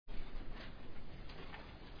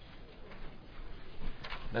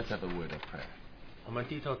Let's have a word of prayer. 我们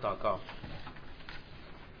低头祷告。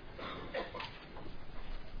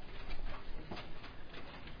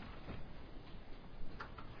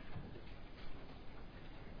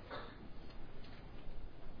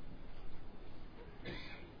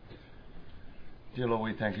Dear Lord,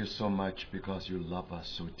 we thank you so much because you love us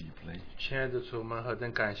so deeply. 亲爱的主，我们何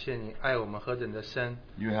等感谢你，爱我们何等的深。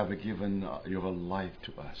You have given your life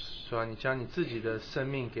to us. 主啊，你将你自己的生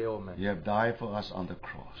命给我们。You have died for us on the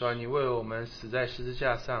cross. 主啊，你为我们死在十字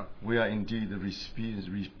架上。We are indeed the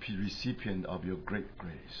recipient of your great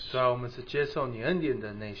grace. 主啊，我们是接受你恩典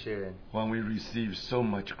的那些人。When we receive so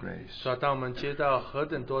much grace. 主啊，当我们接到何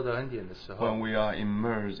等多的恩典的时候。When we are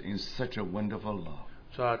immersed in such a wonderful love.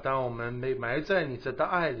 主啊，当我们被埋在你这道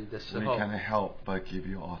爱里的时候， we can't help but give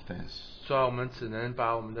you all thanks. 主啊，我们只能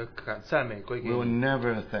把我们的赞美归给 We will 你。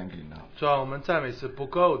 never thank enough. 主啊，我们赞美是不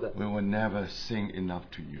够的， We will never sing enough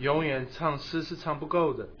to you. 永远唱诗是唱不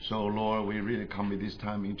够的。 So Lord, we really commit this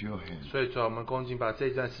time into your hands. 所以主啊，我们恭敬把这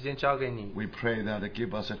段时间交给你。 We pray that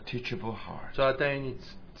give us a teachable heart. 主啊，但愿你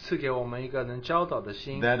赐给我们一个能教导的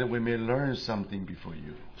心。 That we may learn something before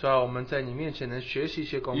you. 主啊，我们在你面前能学习一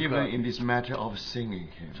些功课。 Even in this matter of singing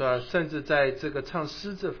hymns. 主啊，甚至在这个唱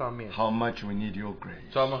诗这方面， How much we need your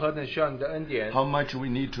grace. 主啊，我们何等需要你的恩典。 How much we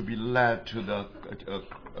need to be led to the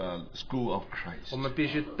school of Christ. 我们必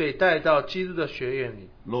须被带到基督的学院里。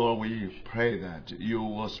 Lord, we pray that you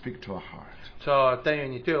will speak to our heart. 主啊，但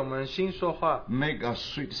愿你对我们心说话。 Make us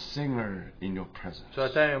sweet singer in your presence. 主啊，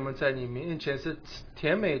但愿我们在你面前是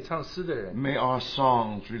甜美唱诗的人。 May our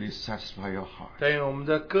songs really satisfy your heart. 但愿我们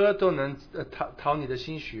的歌都能讨你的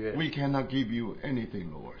心喜悦。 We cannot give you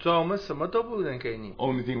anything, Lord. 主啊，我们什么都不能给你，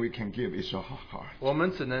 Only thing we can give is our heart. 我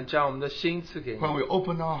们只能将我们的心赐给你。 When we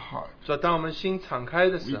open our heart, 主啊，当我们心敞开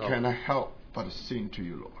的 we 时候， cannot help but sing to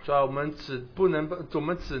you, Lord. 主啊，我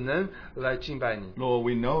们只能来敬拜你。 Lord,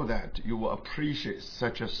 we know that you will appreciate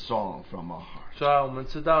such a song from our heart. 主啊，我们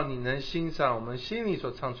知道你能欣赏我们心里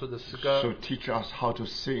所唱出的诗歌。 So teach us how to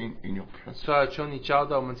sing in your presence. 主啊，求你教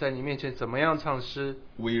导我们在你面前怎么样唱诗。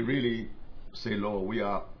 We really say, Lord, we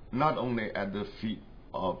are not only at the feet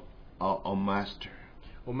of our master.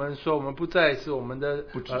 我们说，我们不再是我们的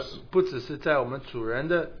不只是在我们主人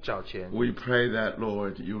的脚前。 We pray that,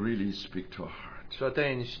 Lord, you really speak to our heart. 主啊，但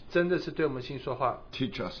愿你真的是对我们心说话。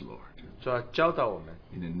 Teach us, Lord. 主啊，教导我们。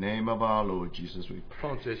 In the name of our Lord Jesus, we pray.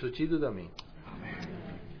 奉主耶稣基督的名。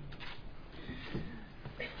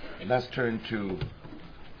 Let's turn to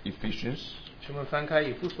Ephesians 请我们翻开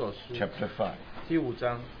以弗所书 chapter 5. 第5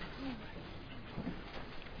章。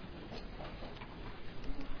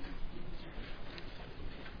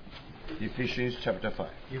 Ephesians chapter 5.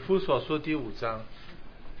 以弗所书第5章。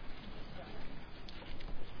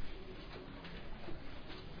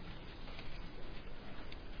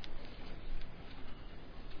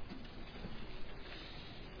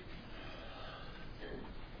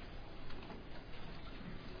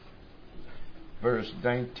 Verse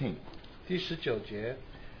 19. 第19节。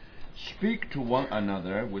 Speak to one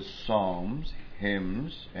another with psalms,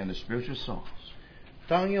 hymns, and spiritual songs.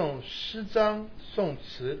 当用诗章、颂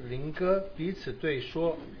词、灵歌彼此对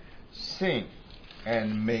说， Sing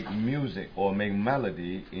and make music or make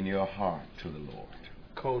melody in your heart to the Lord.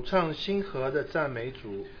 口唱心和的赞美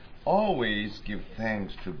主。 Always give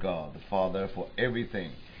thanks to God the Father for everything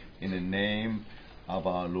in the name of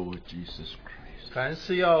our Lord Jesus Christ. 凡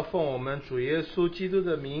事要奉我们主耶稣基督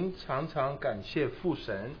的名，常常感谢父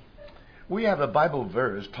神。 We have a Bible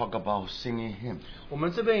verse talk about singing hymns. 我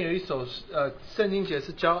们这边有一首圣经节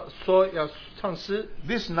是说要唱诗，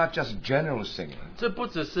 This is not just general singing. 这不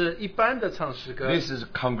只是一般的唱诗歌， This is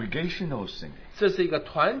congregational singing. 这是一个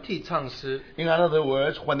团体唱诗。 In other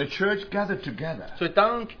words, when the church gathered together, 所以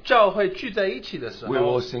当教会聚在一起的时 we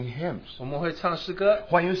will 候， sing hymns. 我们会唱诗歌。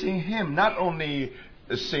 When you sing hymn, not only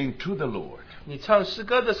sing to the Lord. 你唱诗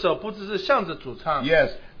歌的时候，不只是向着主唱。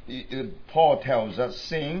 Yes, Paul tells us,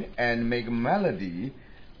 sing and make melody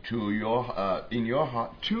to in your heart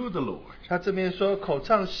to the Lord. 他这边说口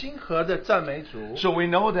唱心和的赞美主， So we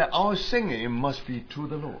know that our singing must be to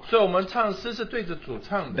the Lord. 所以我们唱诗是对着主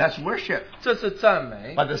唱的， That's worship. 这是赞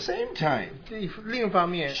美。 But at the same time, 另一方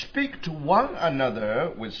面， speak to one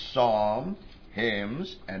another with psalms,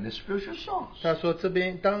 hymns, and spiritual songs. 他说这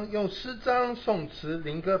边当用诗章、颂词、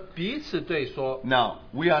灵歌彼此对说。 Now,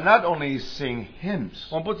 we are not only sing hymns,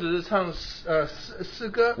 我们不只是唱诗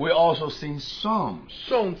歌、 we also sing psalms.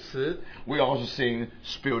 颂词， We also sing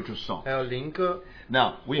spiritual songs. 还有灵歌。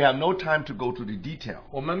 Now, we have no time to go to the detail.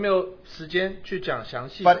 我们没有时间去讲详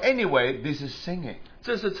细。 But anyway, this is singing.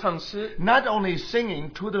 这是唱诗， Not only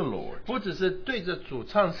singing to the Lord. 不只是对着主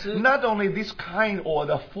唱诗， Not only this kind or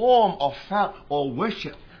the form of or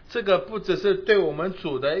worship. 这个不只是对我们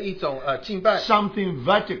主的一种敬拜， Something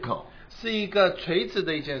vertical. 是一个垂直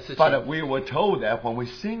的一件事情。 But we were told that when we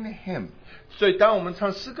sing the hymn, 所以当我们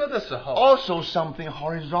唱诗歌的时候， also something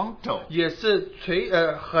horizontal. 也是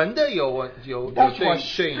横的有 That's why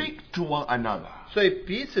对应， speak to one another. 所以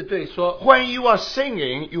彼此对说。 When you are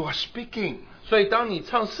singing, you are speaking. 所以当你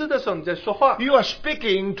唱诗的时候，你在说话， You are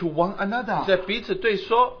speaking to one 你在 another. 彼此对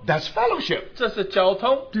说， That's fellowship. 这是交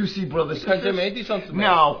通。 Do you see, brothers 看 and 见没， sisters? 弟兄姊妹？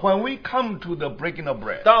 Now, when we come to the breaking of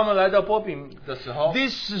bread, 当我们来到波饼的时候，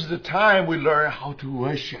 this is the time we learn how to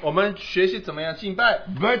worship 我们学习怎么样敬拜，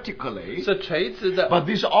 vertically. 是垂直的， But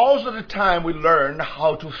this is also the time we learn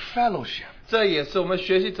how to fellowship 这也是我们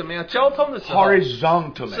学习怎么样交通的时候，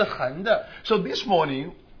 horizontally. 是横的。 So this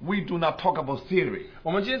morning, we do not talk about theory. 我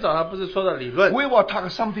们今天早上不是说的理论， We will talk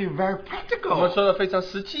something very 我们 practical. 说的非常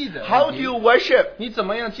实际的。 How do you worship? 你怎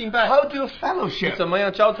么样敬拜？ How do you 你 fellowship? 怎么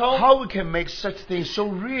样交通？ How we can make such things so 我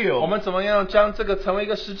real? 们怎么样将这个成为一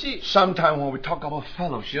个实际？ Sometimes when we talk about 有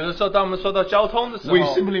fellowship, 的时候，当我们说到交通的时候， we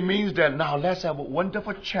simply means that now let's have a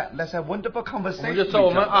wonderful chat, let's have wonderful 我们 conversation 就 with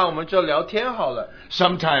说 each other. 我们就聊天好了。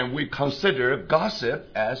 Sometimes we consider gossip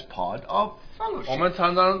as part of 我 fellowship. 们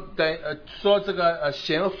常常说这个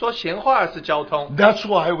说闲话是交通， That's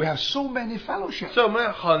why we have so many fellowships. 所以我们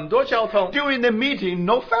有很多交通。 During the meeting,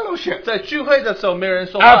 no fellowship. 在聚会的时候没人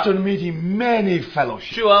说话， After the meeting, many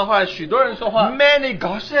fellowship. 聚完会许多人说话， Many 许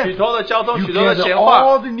gossip. 多的交通， You 许多的 gather 闲话，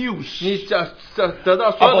 all the news. 你得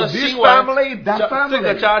到所有的 About this 新闻， family, that 这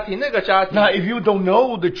个 family. 家庭那个家庭。 Now, if you don't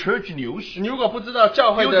know the church news, 你如果不知道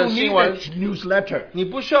教会 you 的 don't 新 need 闻， that newsletter. 你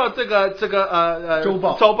不需要这个周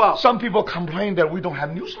报。周报。 Some people complain that we don't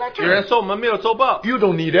have 有人 newsletter. 说我们没有周报， You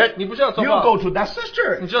don't need it. 你不需要周 You 报， go to that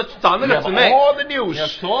sister. 你就找那 You 个 have 姊妹， all the 你有 news.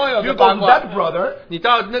 所有 You 的 go 八 to 卦， that brother. 你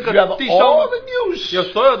到那 You 个 have 弟 all 兄 the news. 有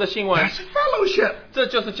所有的新闻， That's fellowship. 这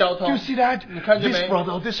就是交 Do 通 you。see that? 你看见没？ This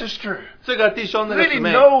brother or this sister 这个弟兄那个姊 really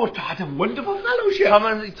妹， know how to have wonderful 他 fellowship.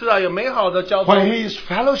 们知道有美好的交 When 通。 he is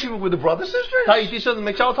fellowship with the brother 他 sisters, 与弟兄姊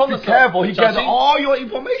妹交通 be 的时候， careful. He 小 gets 心， all your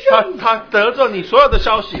information. 他得着你所有的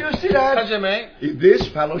消息 Do。you see 看 that? 见没？ Is this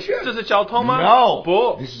fellowship? 这是交通吗？ No.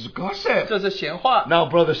 不， This is gossip. 这是闲话。 Now,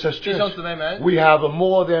 brothers 弟兄 sisters, 姊妹们， we have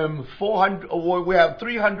more than 400, or we have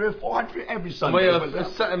 300, 400 every 我们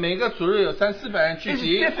Sunday. 有每个主日有300-400人聚 It's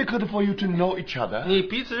集， difficult for you to know each other. 你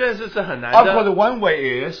彼此认识是很难 Of course, 的。 one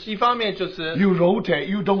way is 一方面就是 you rotate.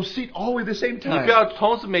 You don't sit always the same 你 time. 不要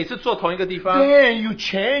同时每次坐同一个地方， Then you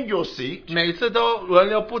change your seat. 每次都轮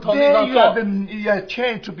流不同地 Then 方 you have 坐， you have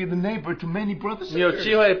chance to be the neighbor to many brothers 你有 and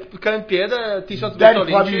机 sisters. 会跟别的弟兄姊妹 That 做 you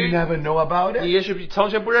邻 probably 居。 never know about 你 it. 也许从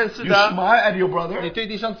前不认识 You 的， smile at your 你 brother. 对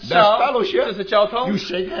弟兄 That's 笑， fellowship. 这是交通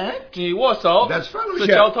You。shake hands. 你握手 That's 是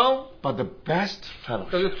交 fellowship. 通， But the best 可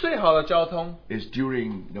fellowship 是最好的交通 is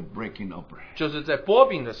during the breaking of bread. 就是在波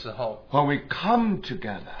饼的时候， When we come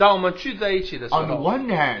together. 当我们聚在一起的时 On the 候， one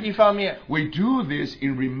一 hand, 方面 we do this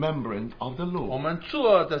in remembrance of the 我 Lord. 们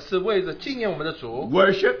做的是为了纪念我们的主，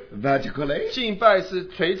 Worship vertically. 敬拜是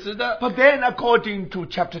垂直的。 But then according to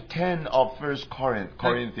chapter 10 of 1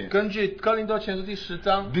 Corinthians, 根据哥林多前书第10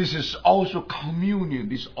章， this is also communion.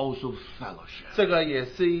 This is also fellowship. 这个也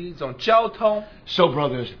是一种交通， So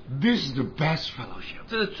brothers, this is the best fellowship.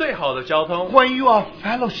 这是最好的交通。 When you are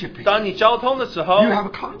fellowshipping, 当你交通的时候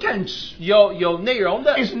you，have contents. 有内容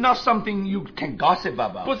的， It's not something you can gossip 不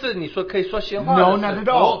about. 是你说可以说闲话 No, 的 not 事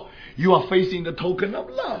at all. You are facing the token of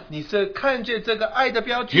love. 你是看见这个爱的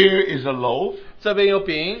标记， Here is a loaf. 这边有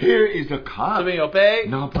饼， Here is a 这 cup. 边有杯，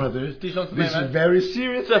 Now, brothers, 弟兄姊妹 this is 们， very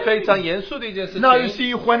serious. 这非常严肃的一件事 Now you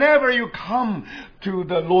情。 see, whenever you come to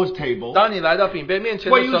the Lord's table, 当你来到饼杯面前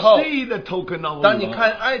when 的 you 时候， see the token of 当你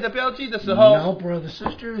看 love, 爱的标记的时 now, 候， brothers,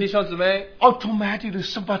 弟 sisters, 兄姊妹， automatically,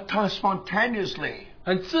 spontaneously,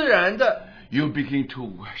 很自然的 you begin to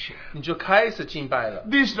worship. 你就开始敬拜了。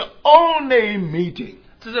 This is the only meeting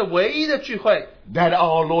这是唯一的聚会， that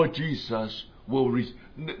our Lord Jesus will reach.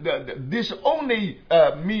 This only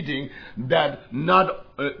meeting that not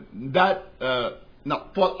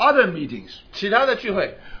for other meetings 其他的聚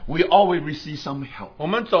会， we always receive some help. 我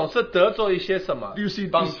们总是得着一些什么 Do you see?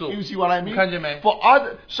 帮助 You see what I mean? 看见没？ For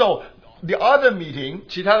other, so the other meeting,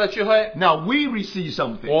 其他的聚会， now we receive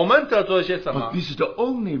something. 我们得着一些什 But 么？ this is the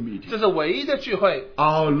only meeting. 这是唯一的聚会，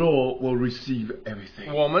 Our Lord will receive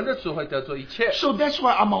everything. 我们的主会得着一切。 So that's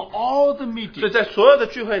why among all the 所以 meetings, 在所有的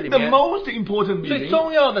聚会里 the 面， most important 最 meeting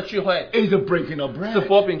重要的聚会 is the breaking of 是 bread.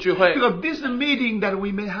 擘饼聚会。 Because this is the meeting that we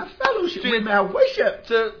may have fellowship, we may have worship.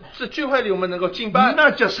 这是聚会里我们能够敬拜，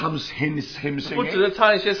 Not just some hymn 不只 singing. 是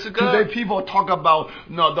唱一些诗歌。 Today people talk about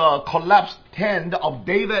the collapsed tent of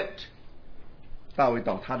David. 大卫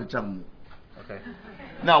倒塌的帐幕。 OK，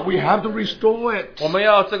 Now we have to restore it. 我们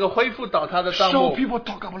要这个恢复倒塌的帐 So 幕， people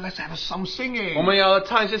talk about let's have some 我 singing. 们要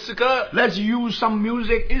唱一些诗歌， Let's use some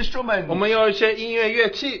music 我 instruments. 们要一些音乐乐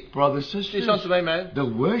器。 Brothers and 弟兄姊 sisters, 妹们， the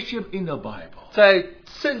worship in the Bible 在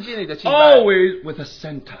圣经里的敬拜 always with a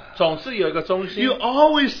center. 总是有一个中心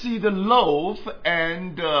You，always see the loaf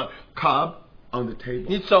and cup on the table.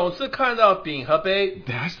 你总是看到饼和杯，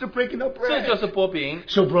 That's the breaking of 这就 bread. 是擘饼。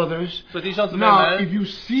 So brothers, 所以弟兄姊妹 now if 们， you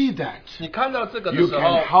see that, 你看到这个的 you 时 can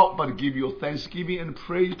候， help but give your thanksgiving and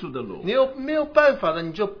praise to the 你 Lord. 没有办法的，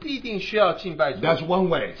你就必定需要敬拜主。 That's one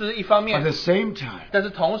way. 这是一方 At 面 the，same time, 但是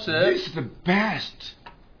同时， this is the best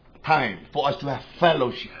time for us to have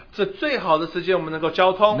fellowship. 这最好的时间我们能够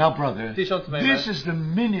交通。 Now, brothers, 弟兄姊妹们， this is the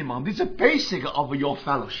minimum, this is the basic of your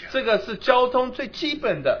fellowship. 这个是交通最基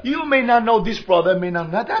本的。 You may not know this brother, may not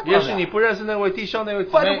know that 也许你 brother. 不认识那位弟兄那位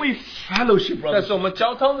姊 But 妹， we fellowship, 但 brothers. 是我们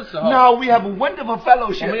交通的时候， Now we have a wonderful 我们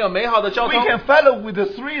fellowship. 有美好的交 We 通， can fellow with the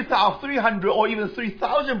 300 or even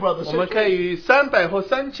 3,000 brothers 我们 and 可 sisters. 以与300或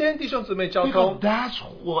3000弟兄姊妹交 Because 通。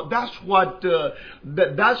 that's what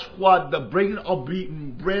the breaking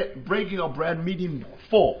of bread meeting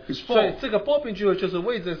is 所以 for. 这个擘饼聚会就是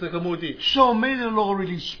为着这个目的。 So may the Lord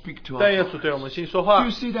really speak to 但 us. 耶稣对我们心说话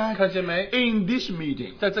You，see that? 看见没？ In this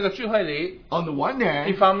meeting, 在这个聚会里， on the one 一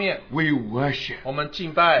hand, 方面 we worship. 我们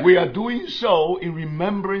敬拜， We are doing so in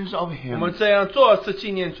remembrance of 我们 Him. 这样做是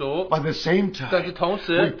纪念主， But at the same 但是 time, 同 we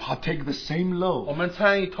时 partake the same 我 loaf. 们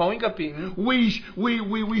参与同一个饼，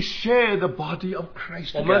 We share the body of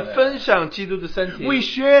Christ 我们 together. 分享基督的身体， We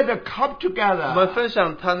share the cup 我们 together. 分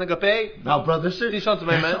享他那个杯， Now, brothers, 弟兄姊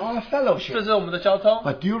妹们， that's our 这 fellowship. 是我们的交通。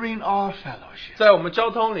 But during our fellowship, 在我们交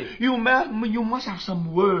通里， you must have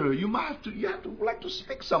some word. You have to like to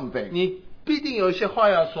speak something. 你必定有一些话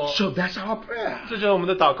要说， So that's our prayer. 这就是我们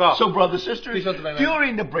的祷告。 So, brothers, sisters, 弟兄姊妹们，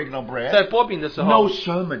 during the breaking of 在 bread, 擘饼的时 no 候，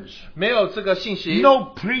 sermons, 没有这个信息， no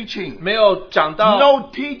preaching, 没有讲道， no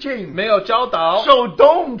teaching. 没有教导， So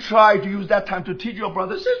don't try to use that time to teach your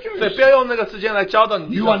brothers 所以 sisters. 不要用那个时间来教导你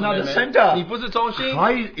弟 You 兄 are 姊 not 妹 the 们。 center. 你不是中心，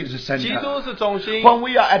 Christ is the 基 center. 督是中心。 When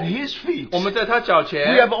we are at His feet, 我们在他脚 we 前，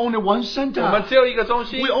 have only one 我们 center. 只有一个中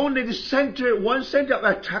心 We，only the center, one center of 我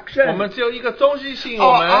attraction. 们只有一个中心吸引我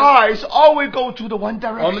Our 们。 eyes always go to the one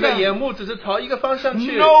我们的 direction. 眼目只是朝一个方向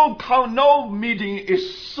去。 No meeting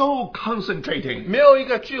is so concentrating. 没有一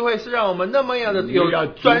个聚会是让我们那么样的 We 有 are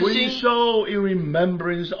专 doing 心。 so in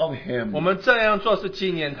remembrance of 我 Him. 们这样做是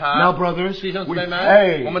纪念 Now, 他。 brothers, 弟兄姊 we 妹们，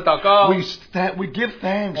 pray, 我们祷告， we give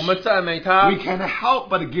thanks. 我们赞美他 We。cannot help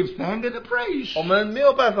but give thanks and praise. 我们没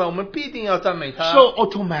有办法，我们必定要赞美他。 So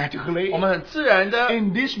automatically, 我们很自然的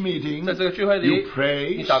in this meeting, 在这个聚会 you 里，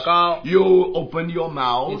 praise, 你祷告， you open your 你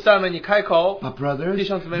mouth. 赞美，你开口。 But brothers, 弟 this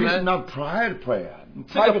兄姊妹们， is not private prayer.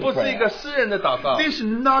 这个 Private 不是一 prayer. 个私人的祷告， This is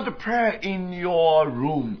not a prayer in your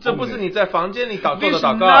room. 这不是 only. 你在房间里祷告 This 的 is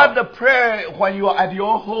祷 not 告， the prayer when you are at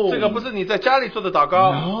your home. 这个不是你在家里做的祷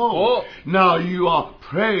告。 No. 哦， Now you are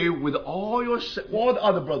praying with all the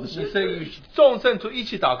other brothers 你 and 是与 sisters. 众圣徒一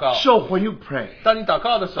起祷告。 So when you pray, 当你祷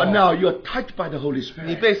告的时候， now you are touched by the Holy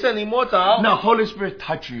你 Spirit. 被圣灵摸着， Now Holy Spirit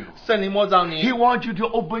touch you. 圣灵摸着 He 你， wants you to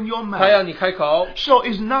open your 他要 mouth. 你开口， So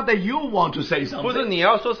it's not that you want to say 不是 something. 你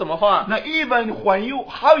要说什么话， Now even when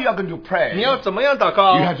how you are going to pray, 你要 you 怎么样祷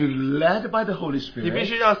告， have to led by the Holy 你必 Spirit.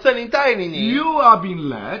 须让圣灵带领你， You are being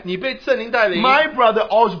led. 你被圣灵带领， My brother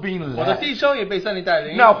also being 我的 led. 弟兄也被圣灵带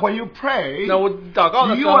领。 Now when you pray, 那我祷告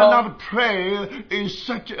的时 you are 候， not praying in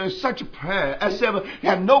such a prayer as if you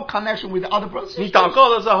have no connection with the other brothers. 你祷告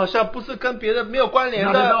的时候好像不是跟别人没有关联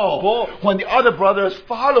Not at 的， all. 不。 When the other brothers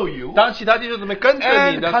follow you 当其他弟兄姊妹跟着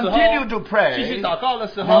你 and 的时候， continue to 继续 pray, 祷告的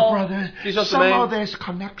时 now 候， brothers, 弟兄姊妹， somehow there's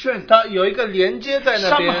connection. 他有一个连接在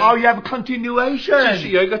那边， Somehow you have 继续 continuation.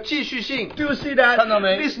 有一个继续性。 Do you see that? 看到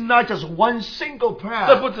没？ This is not just one single 这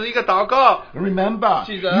prayer. 不只是一个祷告， Remember,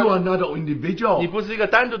 记得， you are not an 你 individual. 不是一个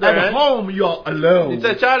单独的 At 人， home, you are 你 alone.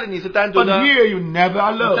 在家里你是单独 But 的， here, you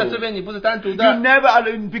never 在这 alone. 边你不是单独 You 的， never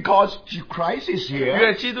alone because Christ is 因 here.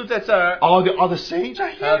 为基督在这儿， All the other saints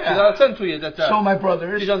are 还有其他的 here. 圣徒也在这 So 儿。 my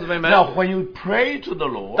brothers, 弟兄姊妹们， now when you pray to the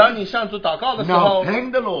当 Lord, 你向主祷告的时 now 候，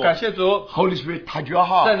 thank the Lord. 感谢主， Holy Spirit touch your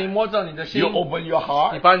圣 heart. 灵摸着你的心 You，open open your 你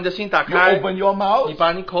heart, 把你的心打 you 开， open your 你 mouth,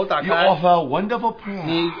 把你口打 you 开， offer a wonderful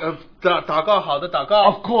你 prayer. 祷告好的祷告，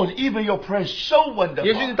 Of course, even your prayer is so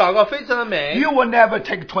也许你 wonderful. 祷告非常的美， You will never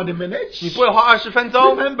take 20 minutes. 你不会花20分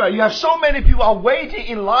钟， Remember, you have so many people are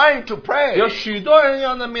waiting in line to 有 pray. 许多人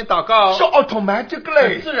要那边祷告， So automatically,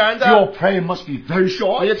 很自然的， your prayer must be very 你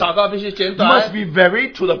short, 的祷告必须简 must 短， be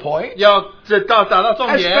very to the point, 要达到重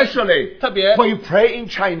点， especially 特别 when you pray in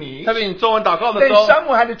Chinese. 特别你中文祷告的 Then 时候，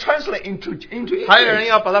 someone had to translate into 还有人 English.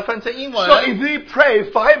 要把它翻成英 So 文， if we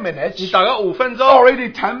pray 5 你 minutes, 祷告5分钟，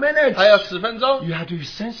 already 10 minutes, 还有10分钟， you have to be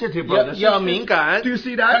sensitive, 要 brothers. 要敏感， Do you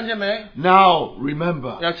see 看 that? 见没？ Now,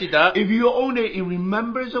 remember, 要记得， if you only in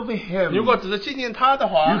remembrance of 如 Him, 果只是纪念他的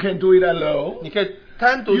话 you，can do it alone. 你可以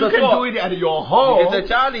单独 You 的 can do 做， it at your 你可以 home. 在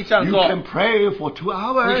家里这样 You 做， can pray for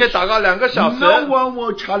 2你可以 hours. 祷告2个小时， No one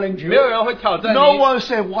will challenge 没有 you. 人会挑战 No 你， one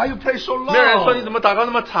say, why you pray so 没有人说你怎 long? 么祷告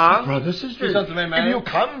那么长。 Brothers, 弟 sisters, 兄姊妹们 if you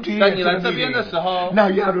come to 在 here 你 to 来 the 这边的 meeting, 时候， now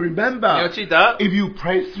you have to 你要 remember, 记得， if you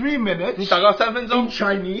pray 3 minutes 你祷告3分 in 钟，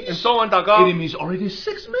 Chinese, 用中文祷告 it means already 6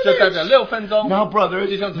就代表 minutes. 6分钟。 Now, brothers,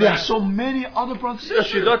 弟兄姊妹 there are so many other brothers 有 and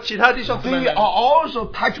许多 sisters. 其他弟兄姊妹 They 们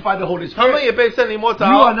are，also touched by the Holy 他们 Spirit. 也被圣灵摸着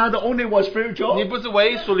You。are not the only one spiritual. 你不是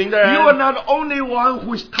唯一属灵的 You 人， are not the only one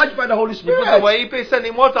who is touched by the Holy 你不是 Spirit. 唯一被圣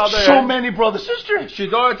灵摸着的 So 人。 many brothers and sisters. 许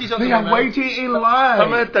多弟兄姊 They 妹 are 们， waiting in 他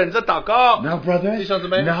们 line. 等着祷告。 Now, brothers, 弟兄姊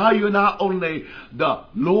妹 now you're not only the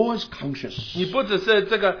Lord's conscious. 你不只是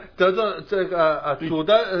这个得着这个主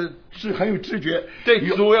的是很有知觉。对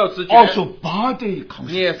You 主有直觉， also body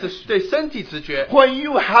你也 conscious. 是对身体直觉。 When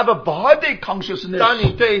you have a body consciousness, 当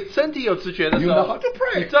你对身体有直觉的 you 时 know 候 how，to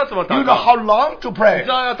pray. 你知道怎么 You 祷 know 告， how long to 你 pray. 知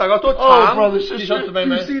道要祷告多 Oh, 长。 brothers 弟 and 兄 sisters, 姊妹 you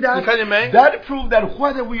们， see 你 that? 看见没？ That proves that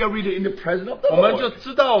whether we are really in the presence of the 我们就 Lord.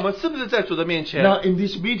 知道我们是不是在主的面前。 Now, in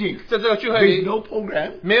this meeting, 在这个聚会 there is 里 no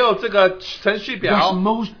program. 没有这个程序 That's 表，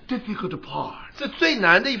 most difficult part. 是最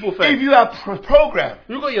难的一部 If 分。 you have program,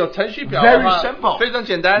 如果有程序表的 very 话， simple. 非常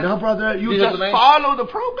简单， Now, brother, you 弟兄 just 姊妹 follow the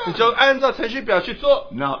你就 program. 按照程序表去做，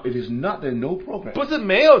 Now, it is not that no program. 不是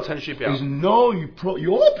没有程序表 It，is no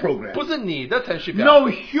your program. 不是你的程序表， No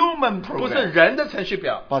human 不是 program. 人的程序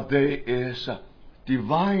表， But there is a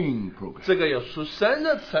divine program. 这个有属神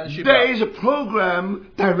的程序表。 There is a program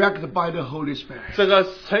directed by the Holy Spirit. 这个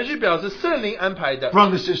程序表是圣灵安排的。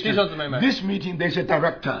 Brothers and 弟兄姊妹 sisters, 们， this meeting there's a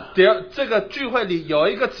director. 这个聚会里有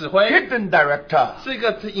一个指挥， Hidden director. 是一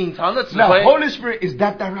个隐藏的指 Now, 挥。 Holy Spirit is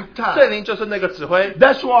that 圣 director. 灵就是那个指挥，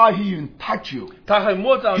 That's why He will touch you. 他会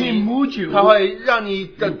摸着 He 你， moves you. 他会让你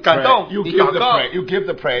You 感 pray. 动， You 你 give 祷 the 告， praise. You give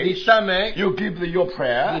the 你 praise. 赞美， You give your 你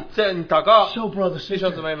prayer. 你祷告。 So, brothers 弟 and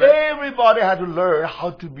兄 sisters, 姊妹们， everybody had to learn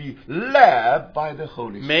how to be led by the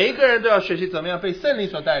Holy Spirit. 每一个人都要学习怎么样被圣灵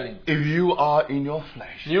所带领。 If you are in your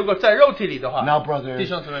flesh, 你如果在肉体里的话， now, brothers, 弟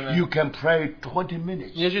兄姊妹们， you can pray 20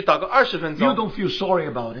 minutes. 你也许祷告20分 You 钟， don't feel sorry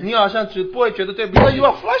about it. 你好像不会觉得对不起， Because you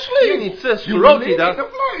are 因为你 fleshly. 是 You 属肉 live 体 in 的 the，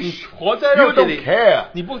你 flesh. 活在 You 肉体 don't 里， care.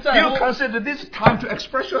 你不在 You 乎， consider this time to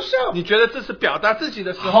express yourself. 你觉得这是表达自己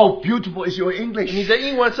的时候， How beautiful is your 你 English? 的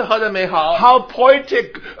英文是何等美好， How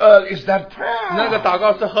poetic is that 那个 prayer? 祷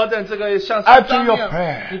告是何等这个像 After 张 your 面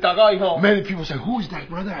prayer 你祷告以后， Many people say, who is that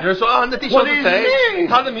有 brother? 人说啊，那弟兄 What 是 is 谁 his？name？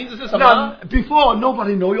他的名字是什么 Now,？before,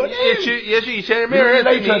 nobody know your 也 name. 许以前没有人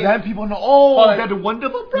认识 Later, 你， then people know, oh, 后来 that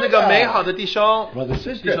wonderful 那个美好 brother. 的弟兄， Brother, 弟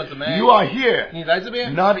兄 sister, 姊妹 you are here 你来这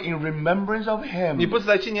边， not in remembrance of 你 him. 不是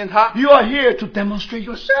来纪念他， You are here to demonstrate 你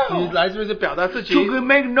yourself. 来这边是表达自己， To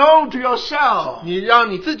make known to yourself. 你让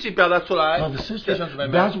你自己表达出来。 Brother, 弟 sister, 兄姊妹 that's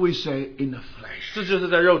们， what we say in the flesh. 这就是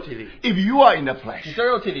在肉体里。 If you are in the 你 flesh, 在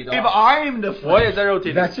肉体里的 if 话， I am in the 我也 flesh, 在肉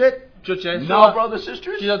体里， that's it. 就结束 Now, 了。 brothers,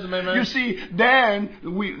 sisters, 弟兄姊妹们 you see, then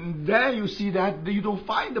you see that you don't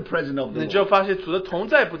find the presence of the 你就 Lord. 发现主的同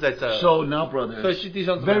在不在这。 So now, 所以 brothers, 是弟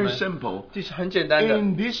兄姊妹 very 们， simple. 这是很简单的，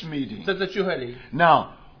 In this meeting, 在这聚会里， now,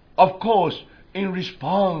 of course, in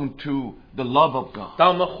response to the love of God, 当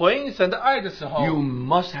我们回应神的爱的时候， you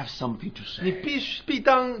must have something to 你 say.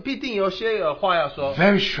 必定有些话要说，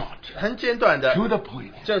 Very short, 很简短的， to the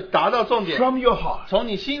point, 就达到重点， from your heart. 从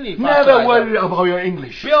你心里发出 Never 来的， worry about your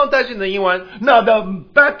English. 不用担心你的英文。 Now, the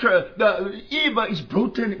even is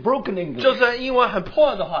broken English. 就算英文很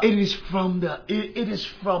破的话， It is from the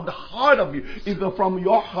heart of you. It's from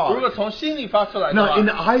your 如果 heart. 从心里发出来的 Now, in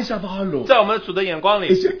话， the eyes of our Lord, 在我们主的眼光里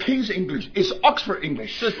it's a King's English. It's Oxford English.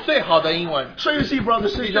 是最好的英英文。So you see,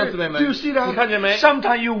 brothers and 弟兄姊妹 sisters, 们 do you see that? 你看见没？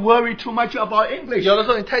 Sometimes you worry too much about English. 有的时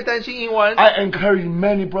候你太担心英文， I encourage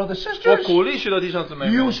many brothers and 我 sisters. 鼓励许多弟兄姊妹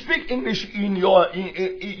们 You speak English in your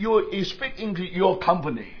you speak English in your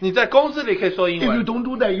company. 你在公司里可以说英 If you 文， don't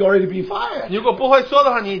do that, you already been fired. 如果不会说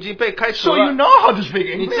的话，你已经被开除 So you 了。 know how to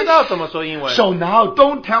speak 你 English. 知道怎么说英文， So now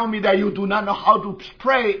don't tell me that you do not know how to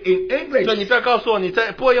pray in 所以你 English. 不要告诉我你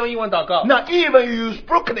不会用英文祷告， Now even you use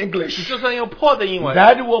broken 你 English, 就算用破的英文，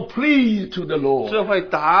 that will please to the 这 Lord. 会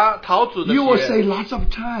讨主的 You will 喜 say 悦， lots of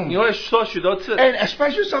你 times. 会说许多次。 And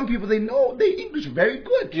especially some people, they know their English very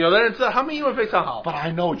good. 有的人知道他们英文非常好， But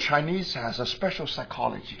I know Chinese has a special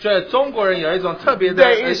psychology. 所以中国人有一种特别的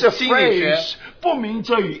There is a 心理学。 phrase, 不鸣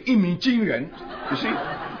则语，一鸣惊人. You see?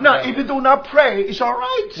 Now, if you do not pray, it's all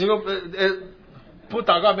right. 如果不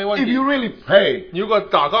祷告没问 If 题， you really pray, 你如果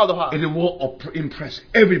祷告的话， it will impress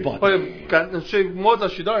everybody. 会去摸着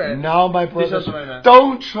许多人。 Now, my brothers, 弟兄姊妹们，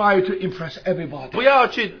 don't try to impress everybody. 不要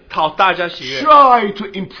去讨大家喜悦， Try to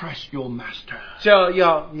impress your master.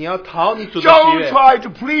 你要讨你主的喜 Don't 悦， try to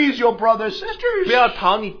please your brothers and 不 sisters. 要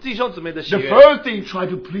讨你弟兄姊妹的喜 The 悦。 first thing, try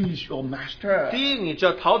to please your master. 第一，你就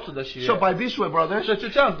要讨主的喜悦。 So by this way, brothers, 所以就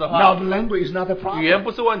这样子的 now 话， the language is not a 语言 problem.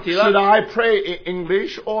 不是问题 Should 了。 I pray in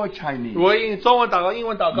English or Chinese? 我用中文祷告，英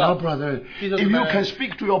文祷 Now, 告。 brother, 弟兄姊 if 妹 you can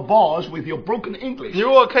speak to your boss with your broken 你 English,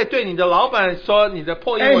 如果可以对你的老板说你的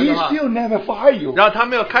破英 and 文 he 的话， still never fire you, 然后他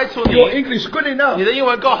没有开除 your 你， English good enough. 你的英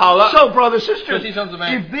文够好了。 So, brothers and sisters, 弟兄姊妹，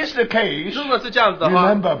 if this is the case, 如果是这样子的话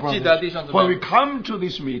remember, 记得弟兄 brothers, 姊 when we 妹， come to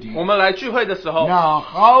this meeting, 我们来聚会的时候， now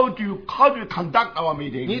how do you conduct our 你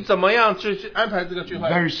meeting? 怎么样去安排这个聚会？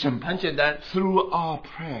 Very simple. 很简单， Through our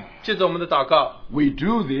prayer. 借着我们的祷告， We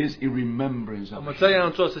do this in remembrance 我 of 们 Him. 这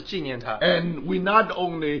样做是纪念他。 And we not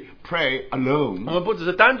only pray 我 alone. 们不只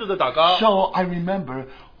是单独的祷告。 So I remember,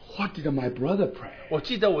 what did my brother pray? 我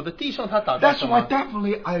记得我的弟兄他祷告 That's 什 why 么，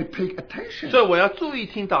 definitely I pay attention. 所以我要注意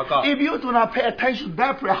听祷告。 If you do not pay attention to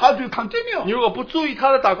that prayer, how do you 你 continue? 如果不注意他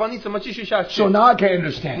的祷告，你怎么继续下去 So？now I can 你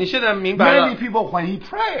understand. 现在明白了 Many，people, when he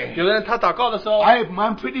pray, 有的人他祷告的时候，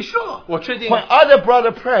 I'm pretty sure. 我确定， When other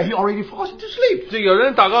brother pray, he already falls into sleep. 就有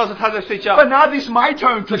人祷告的时候他在睡觉， But now this is my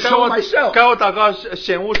turn to 该 show 我 myself. 该我祷告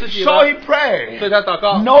显悟自己 So 了， he pray. 所以他祷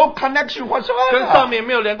告 No connection 跟上 whatsoever. 面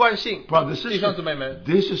没有连贯性。 Brothers and 弟兄姊 sisters, 妹们，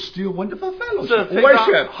 this is still wonderful 这 fellowship, 非常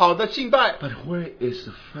worship. 好的敬拜。 But where is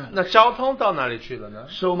the fellowship? 那交通到哪里去了呢？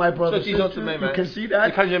 So my brothers 所以 and 弟兄姊妹 sisters, 们 you can see 你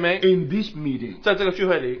that 看见没？ in this meeting, 在这个聚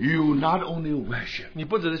会里， you not only worship, 你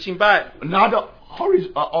不只是敬拜， not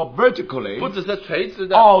or vertically, 不只是垂直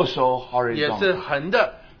的， also 也是 horizontal. 横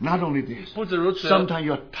的。 Not only this, 不止如此， sometimes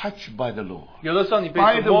you're touched by the Lord. 有的时候你被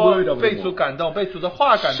By 主 the 摸 word of the 被主 Lord. 感动，被主的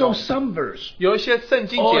话感 So 动。 some verse 有一些圣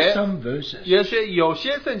经 or 节， some verses 有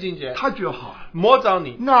些圣经节 touch your heart. 摸着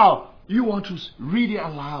你， Now you want to read it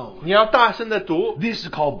aloud. 你要大声的读， This is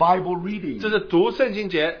called Bible reading. 这是读圣经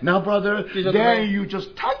节。 Now, brother, 弟兄姊妹， then you just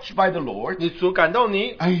touched by the Lord 你主感动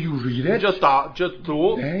你， and you read 你 it. 就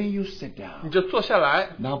读， Then you sit 你 down. 就坐下来。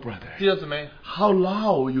 Now, brother, 弟兄姊妹， how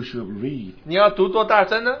loud you should read. 你要读多大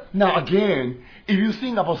声呢？ Now, again, if you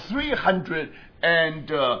think about 300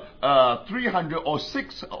 or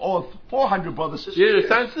 6 or 400 brothers and 也有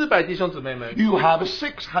sisters, 300-400弟兄姊妹们， you have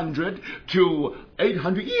 600 to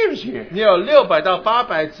 800 ears here. 你有600到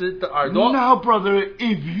800只的耳朵。 Now, brother,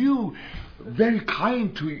 if you very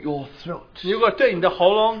kind to your throat, 你如果对你的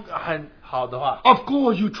喉咙很好的话， of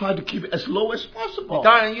course you try to keep it as low as 你 possible.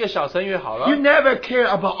 当然越小声越好了。 You never care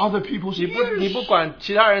about other people's 你 ears. 不管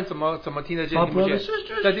其他人怎么听得见 My 听不见 brothers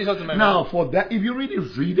and，在弟兄姊妹 sisters. 们。 Now, for that, if you really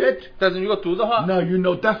read it, 但是如果读的话， now you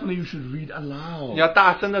know definitely you should read 你 aloud. 要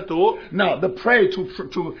大声的读， Now, the pray to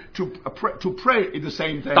pray is the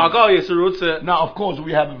same thing. 祷告也是如此。 Now, of course,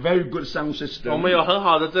 we have a very good sound system. 我们有很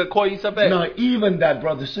好的这个扩音设备， Now, even that,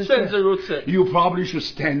 brothers and 甚至 sisters, 如此， you probably should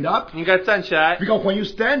stand up 你应该站起来。 because when you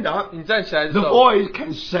stand up, 你站起来的 the 时候， voice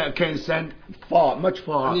can send much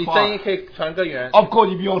far. 你声音可以传更远。 Of course,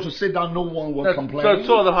 if you want to sit down, no one will 那 complain. 这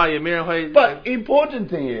做的话，也没人会。 But important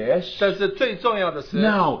thing is, 但是最重要的是，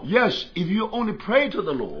 now, yes, if you only pray to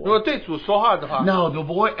the 如果 Lord, 对主说话的话， now the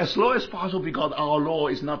voice as low as possible because our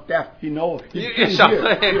Lord is not deaf. He knows. 越小声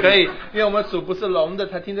也可以，因为我们主不是聋的，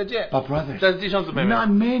他听得见。 But brothers, 但是弟兄姊妹们， not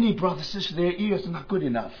many brothers and sisters, their ears are not good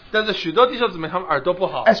enough. 但是许多弟兄姊妹他们耳朵不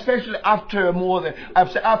好， Especially after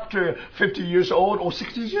 50 years old or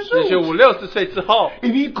 60 years 有些 old. 50-60岁岁之后，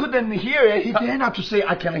 if he couldn't hear it, he dare not to say,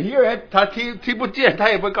 I can't hear it. 他听不见，他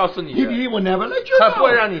也不会告诉你 He, 的， he will never let you 他不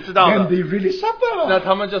会让 know. 你知道 Then 的。 they really 那 suffer.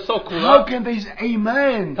 他们就受苦 How 了。 can they say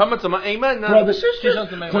amen? 他们怎么 amen 呢？ Brothers 弟兄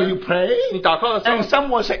姊妹 sisters, when you 们， pray, 你祷告的时候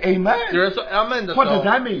and，someone say 有 amen, 人说 amen 的时 what 候 does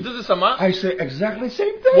that mean? 这是什么？ I say exactly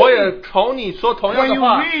same 我 thing. 也同你说同样 When 的 you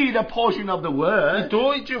话。 read a portion of the 你 word,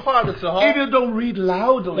 读一句话的时候， if you don't read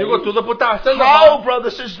如果读 loudly, 的不大声的 how 话，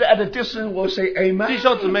 brothers and sisters at a distance will say 弟 amen?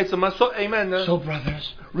 兄姊妹怎么说 amen 呢？ So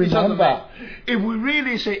brothers, 弟兄姊妹， remember, if we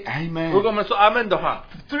really say 如果我 amen, 们说 amen 的话，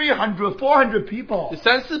 300, 400 people,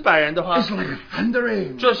 300-400人的话， it's like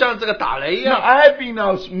thundering. 就像这个打雷一 Now, 样。 I have been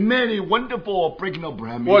out many wonderful breaking of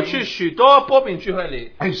bread 我去 meetings, 许多波饼聚会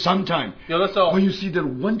里， and sometimes 有的时候 when，you see the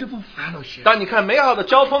wonderful fellowship, 当你看美好的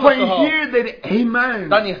交通的 when 时 you 候， hear that amen,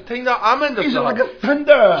 当你听到阿门的 it's 时候， like a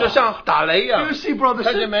thunder. 就像打雷一 Do 样 you，see, brothers?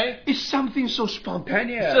 看见没？ It's something so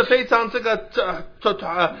spontaneous. 是非常自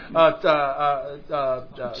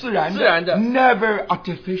然的，自然的， never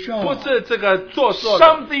artificial. 不是这个做作的，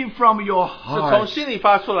 Something from your 是从 heart. 心里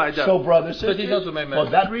发出来的。 So, brothers 所以弟兄 sisters, 姊妹们 for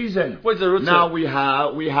that reason, 为此如此， now we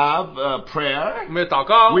have prayer. 我们有祷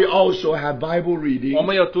告， We also have Bible 我 reading,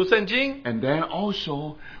 们有读圣经， and then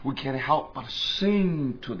also we can help but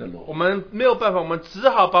sing to the 我 Lord. 们没有办法，我们只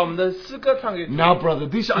好把我们的诗歌唱给主。 Now, brother,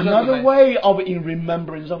 this is 弟兄姊妹， another way of in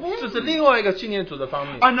remembrance of 这 Him. 是另外一个纪念主的方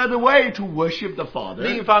面， Another way to worship the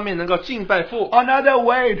另一 Father. 方面能够敬拜父， Another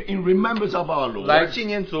way in remembrance of our 来 Lord. 纪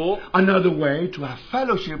念主； Another way to have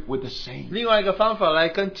fellowship with the saints. 另外一个方法来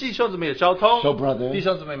跟弟兄姊妹有交通。 So, brother, 弟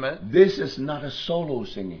兄姊妹们， this is not a solo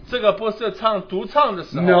singing. 这个不是独唱的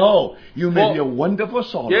时候， No, you may be a wonderful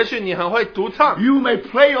solo. 也许你很会独唱， You may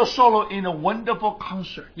play your solo in a wonderful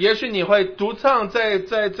concert. 也许你会独唱在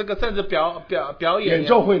这个甚至表演演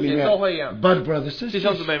奏会里面。演奏会一样。 But brothers and 弟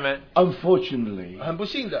兄姊 sisters, 妹们， unfortunately, 很不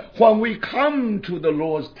幸的， when we come to the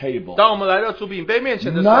Lord's table, 当我们来到主饼杯面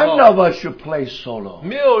前的时 none 候， of us should play solo.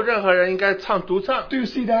 没有任何人应该唱独唱。 Do you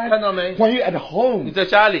see that? 看到没？ When you're at 你 home, 在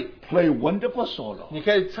家里， play wonderful solo. 你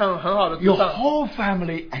可以唱很好的独 Your 唱， whole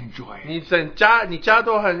family enjoy it. 你家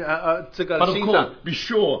都很这个 But of 欣 course, 赏。 be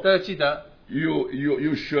sure 但是记得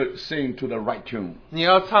you should sing to the right tune. 你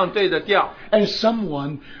要唱对的调。 And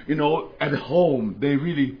someone, at home, they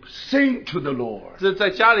really sing to the Lord. 这在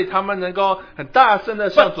家里他们能够很大声的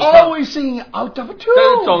向 But 主唱， always singing out of 但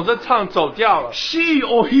是总 tune. 是唱走调了。 She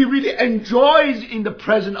or he really enjoys in the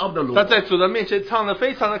presence of the 他 Lord. 在主的面前唱得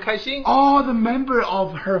非常的开心， All the member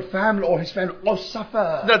of her family or his family all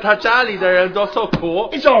suffer. 那他家里的人都受苦，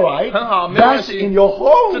 It's all right. 很好，没有关 That's 系 in your 是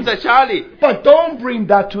home. 在家里， But don't bring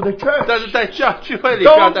that to the 但 church. 是在聚会里不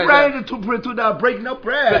要 Don't 带 bring 着， it to the breaking of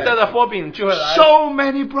带 bread. 着波饼聚会来。 So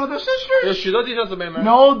many brothers 有 and 许多弟兄姊妹们， sisters.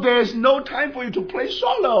 No, there's no time for you to play 你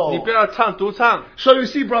solo. 不要唱独唱， So you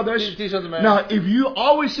see, brothers. 弟兄姊妹， Now, if you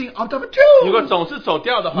always sing out of 如果 tune, 总是走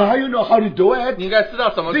调的 now 话， you know how to do 你 it. 应该知道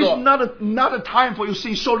怎么 This is 做。 not a time for you to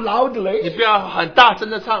sing so 你 loudly. 不要很大声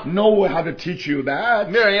的唱， No one have to teach you that.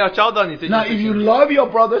 没有人要教导你这件 Now, 事 if you 情。 love your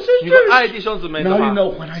brothers 你如果爱 and 弟兄姊妹 sisters, 的 now you 话，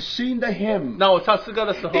 know when I sing the hymn, 那我唱诗歌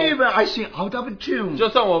的时候， even I sing out of tune. 就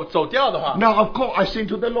算我走调的话， Now, of course, I sing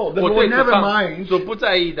to the Lord. The 我 Lord 对主 never 唱 minds. 主不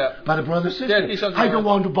在意的。 But brothers and 对，弟兄 sisters, 姊妹。 I don't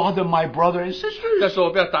want to bother my brother and 但 sisters. 是我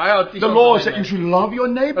不要打扰弟 The 兄 Lord 姊 said 妹 you 们。 should love your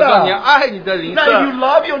他说你要 neighbor. 爱你的邻 Now, if you 舍，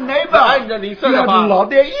 love your neighbor, 爱你的邻舍 you 的 have 话， to love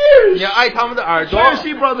their 你 ears. 要爱他们的耳 So 朵。 you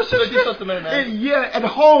see, brothers and 所以弟兄 sisters, 姊妹们， here at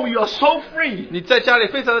home you are so free. 你在家里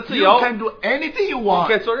非常的自 You 由， can do anything you 你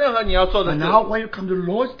可以 want. 做任何你要做的 But 事。 now when you come to the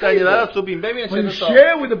Lord's 在你来到 table, 主饼杯面 when 前 you 的时候，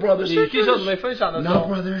 share with the brothers 你 and 弟兄姊妹 sisters, 分享的时 now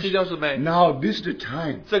候， brothers, 弟兄姊妹， now this is the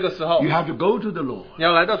time. 这个时候 You have to go to the Lord. 你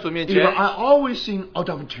要来到主面 If 前。 I always sing out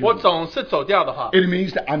of 我 tune, 总是走调的话， it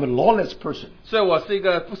means that I'm a lawless person. 所以我是一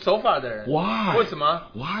个不守法的人。 Why? 为什么？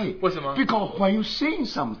 Why? 为什么？ Because when you sing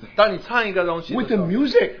something 当你唱一个东西的 with 时 the 候，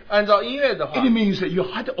 music, 按照音乐的话 it，means that you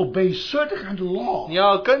have to obey certain kind of law. 你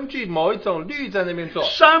要根据某一种律在那边做。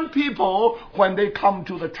 Some people, when they come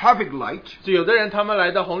to the traffic light, 就有的人他们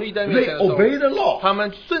来到红绿灯面 they 前的时候， obey the law. 他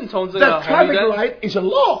们顺从这 The 个红绿 traffic 灯。 light is a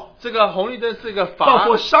law. 这个红绿灯是一个 But 法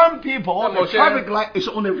for，some people, 那 the 某些人 traffic light is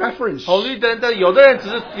only reference. 红绿灯，但有的人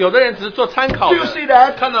只是做参考 Do 的 you。see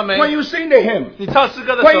that? 看到没？ When you sing the hymn, 你唱诗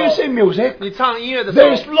歌的 when you 时候， sing music, 你唱音乐的时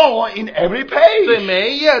there is 候， law in every 对 page.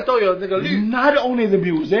 每一页都有这个律， Not only the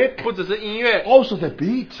music, 不只是音乐， also the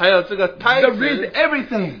beat, 还有这个拍 the 子， rhythm,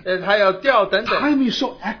 everything. 还有调等等。 Time is so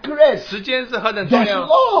accurate. 时间是何等重 That's 要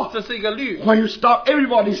law.，这是一个律。 When you stop,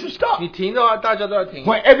 everybody should stop. 你停的话，大家都要停；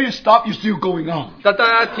 Whenever you stop, you're still going on. 那大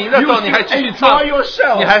家停的时 You 时候你还继续 enjoy 唱，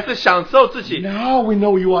 yourself. 你还是享受自己。 Now we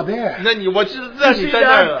know you are there. 那我就知道 You 你 see 在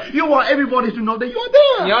那儿了。 that? You want everybody to know that you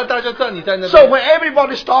are 你 there. 要大家知道你在那 So 边。 when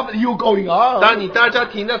everybody stops, you going on. 当大家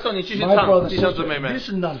停的时候，你继续 My 唱， brothers 弟 and 兄姊妹 sisters, 们， this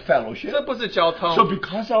is not fellowship. 这不是交 So 通。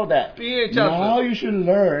 because of that, 因为这样子， now you should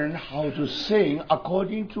learn how to sing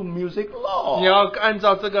according to music 你 law. 要按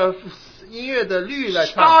照这个音乐的律来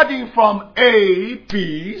唱， Starting from A,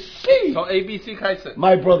 B, C. 从 A、B、C 开始，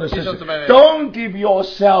 My brothers and 弟兄姊 sisters, 妹们， don't give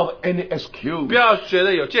yourself any 不 excuse. 要觉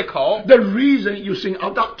得有借口， The reason you sing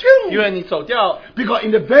out of 因为 tune. 你走调， Because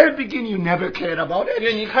in the very beginning you never cared about 因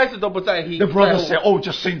为 it. 你一开始都不在意。 The 在 brothers 乎 say, oh,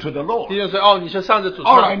 just sing to the 弟 Lord. 兄说哦，你就上着主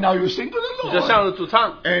All right, 唱， now you sing to 你 the 就上 Lord. 着主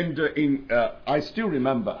唱。 And I still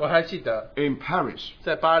remember 我还记得 in Paris,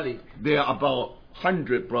 在巴黎 there are about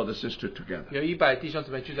 100 brothers and sisters together. 有100弟兄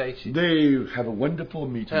姊妹聚在一起， They have a wonderful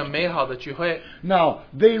很有 meeting. 美好的聚会。 Now,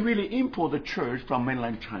 they really import the church from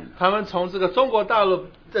mainland China. 他们从这个中国大陆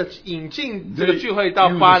的引进这 They 个聚会到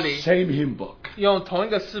use 巴 the 黎， same hymn book. 用同一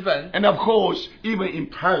个诗本。 And of course, even in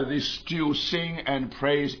Paris, they still sing and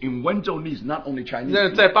praise in Wenzhouese, not only 那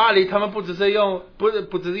Chinese. 在巴黎，他们不只是用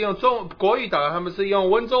国语祷告，他们是用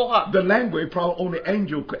温州话， The language probably only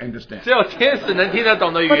angel could understand. 只有天使能听得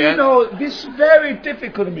懂的语 But you 言。 know, this very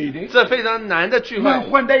difficult meeting, 这非常难的聚 now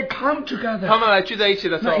会， when they come 他 together, 们来聚在一起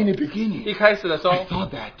的时 now 候， in the 一 beginning, 开始的时 I 候， thought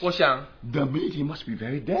that 我想 the meeting must be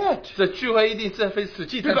very dead. 这聚会一定是非死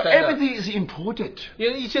气沉 Because 沉的， everything is imported. 因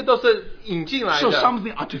为一切都是引进来 So 的，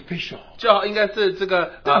 something artificial. 就好应该是这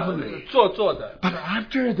个Definitely 做作的。 But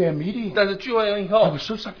after their meeting, 但是聚会完以 I 后， was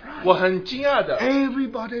so surprised. 我很惊讶的，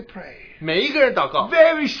 Everybody pray. 每一个人祷告，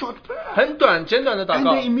 Very short prayer. 很简短的祷 And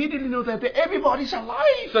告， they immediately know that everybody's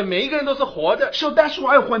alive. 所以每一个人都是活的。 So that's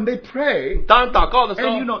why when they pray, 当祷告的时 and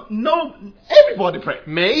候 you，know, no, everybody pray.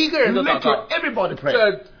 每一个人都祷 Literally 告， everybody pray.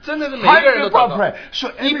 这真的是每一个人都 100祷告 pray. So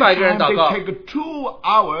every 100个人 time 祷告 they take 2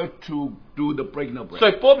 hours to do the breaking of 所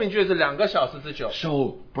bread. 以波饼聚是2个小时之久。 So,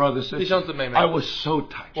 brothers and 弟兄姊妹 sisters, 们 I was so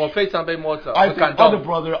touched. 我非常被摸着， I 很 think 感 other 动。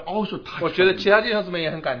 brothers also touched. 我觉得 me. 其他弟兄姊妹也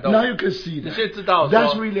很感动。 Now you can see 你 that. 现在知道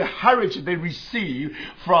That's 说， really heritage they receive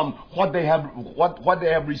from what they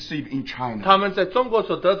have received in China. 他们在中国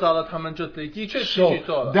所得着的，他们就的确继 So 续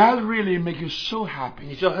做了， that really makes you so happy.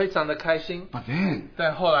 你就非常的开心。 But then,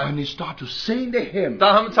 但后来 when，they start to sing the hymn,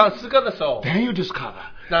 当他们唱诗歌的时候， then you discover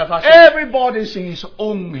那发现 everybody sings his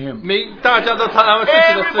own hymn. 大家都唱他们自己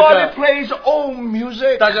的诗 Everybody 歌， plays own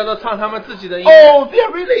music. 大家都唱他们自己的音乐， Oh,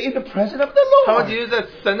 they're really in the presence of the 他们其 Lord. 实在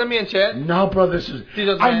神的面前。 Now, brothers and 弟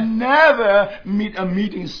兄 sisters, 姊妹 I never meet a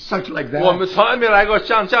meeting such like 我们 that. 从来没有来过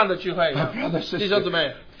像这样的聚会。 My brothers and 弟兄姊 sisters,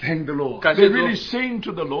 妹， thank the Lord. 感谢 They 主。 really sing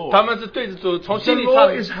to the 他 Lord. 们是对着主从 The 心里 Lord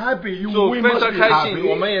唱， is happy. 主 We 非 must 常 be 开心，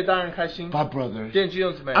我 happy. 们也当然开心。 But brothers, 弟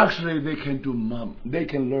兄姊妹， actually they can do they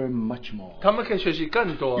can learn much more. 他们可以学习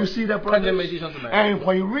更多 You。see that, 看见没， brothers? 弟兄姊妹？ And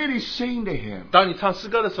when you really sing the hymn, 当你唱诗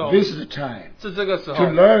歌的时候， this is the time 是这个时 to 候，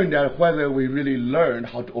 learn that whether we really learn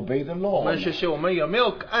how to obey the 我 Lord. 们学习我们有没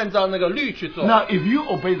有按照那个律去做。 Now, if you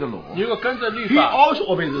obey the Lord, 如果跟着律 He 法， also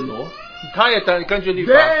obeys the Lord. 他也根据律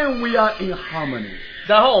法， Then we are in harmony.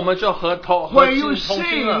 然后我们就和 When you 同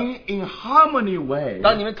心了。 sing in harmony way,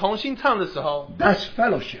 当你们同心唱的时候， that's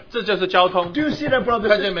fellowship. 这就是交通 Do。you see that, brothers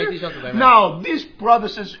看 and 见没，弟 sisters? 兄姊妹们？ Now, these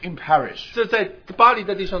brothers and sisters in Paris, 这在巴黎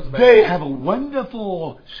的弟兄姊妹， they have a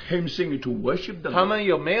wonderful hymn singing to worship the 他 Lord, 们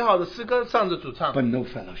有美好的诗歌上着主唱， but no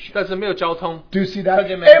fellowship. 但是没有交通， Do you see that? 看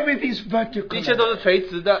见没？ Everything's vertical. 一切都是垂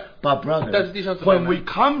直的。 But 但是 brothers, 弟兄姊妹 when 们 we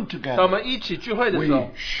come 当我 together, 们一起聚会的 we 时候，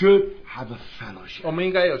 should have a fellowship. 我们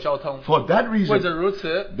应该有交通。 For that 为着 reason, 如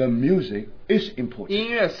此， the music is important. 音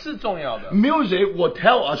乐是重要的。 Music will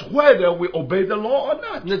tell us whether we obey the law or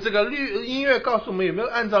not. 那这个音乐告诉我们有没有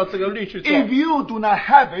按照这个律去做。 If you do not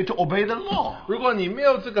have it to obey the law, 如果你没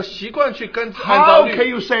有这个习惯去按照 how can 律，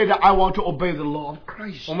 you say that I want to obey the law of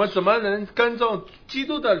Christ? 我们怎么能跟踪基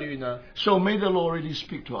督的律呢？ So may the Lord really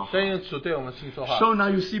speak to our 所以 heart. 用主对我们心说话。 So now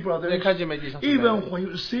you see, 你 brothers, 看见没，弟兄姊妹 even when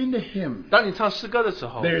you sing the hymn, 当你唱诗歌的时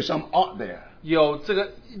候， there is some art there. 有这个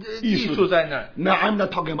艺术在那儿。 Now I'm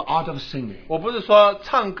not talking about art of singing. 我不是说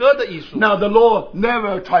唱歌的艺术， Now the Lord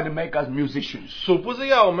never tried to make us musicians. 主不是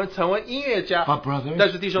要我们成为音乐家， But brothers,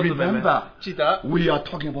 但是弟兄姊妹们 remember, 记得， we are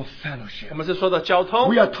talking about 我 fellowship. 们是说到交通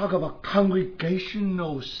We，are talking about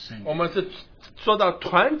congregational 我 singing. 们是说到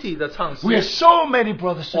团体的唱 We have 诗， so many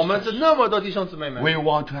brothers 我 and 们是 sisters. 那么多弟兄姊妹们， We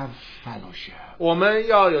want to have fellowship. 我们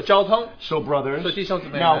要有交通。 So brothers, 所以弟兄姊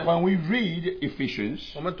妹们， now when we read Ephesians,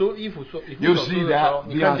 我们读以弗所 you 书 see 的时候 that，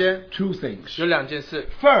你 there 看见 are two things. 有2件事。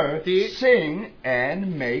 First, 第一， sing and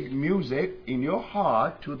make music in your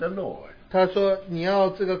heart to the Lord. 他说你要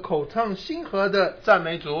这个口唱心和的赞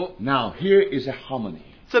美主， Now here is a harmony.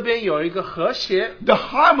 这边有一个和谐， The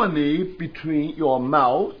harmony between your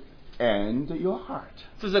mouth and your heart.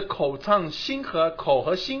 这是口唱心和口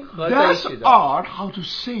和心合在一 That's 起的。 art, how to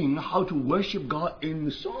sing, how to worship God in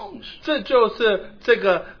the songs. 这就是这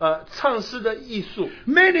个唱诗的艺术。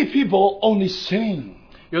 Many people only sing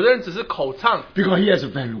有的人只是口唱， because he has a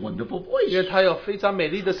very wonderful 因为 voice. 他有非常美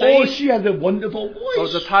丽的声 Or 音， she has a wonderful 或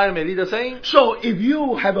者 voice. 他有美丽的声音。 So if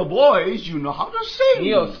you have a voice, you know how to 你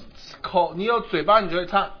有 sing. 口，你有嘴巴，你就会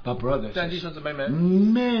唱。 But brothers, 但弟兄姊妹们，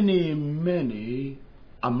 many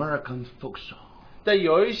American folk songs, 但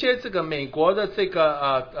有一些这个美国的这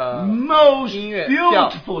个most 音乐调，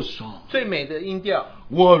 beautiful songs 最美的音调，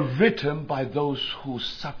 were written by those who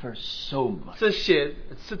suffer so much. 是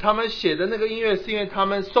他们写的那个音乐，是因为他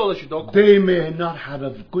们受了许多苦， They may not have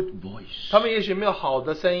a good voice. 他们也许没有好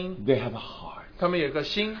的声音， They have a heart. 他们有一个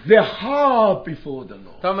心， Their heart before the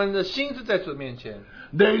Lord. 他们的心是在主面前。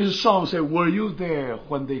 There is a song say, "Were you there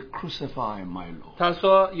when they crucified my Lord?" 他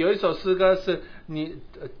说有一首诗歌是你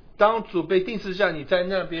当主被钉十字架，你在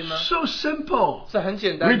那边吗？ So simple. 是很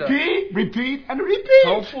简单的， Repeat, repeat, and 重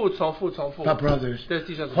repeat. 复重复重复。 But brothers, 对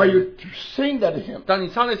弟兄姊 when 妹 you 们， sing that hymn, 当你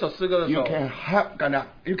唱那首诗歌的时 you 候， cannot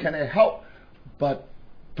help but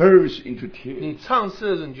burst into 你 tears. 唱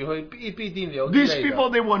诗的时候，你就会必定流 These 泪 people,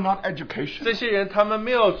 的。 they were not educational. 这些人他们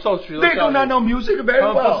没有受许多 They 教 do not 育， know music very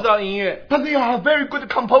他们不知 well. 道音乐， But they are a very good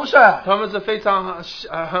composer. 他们是非常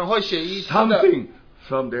很会写诗的， Something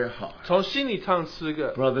from their heart. 从心里唱诗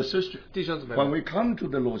歌。 Brother, sister, 弟兄姊妹 when 们， we come to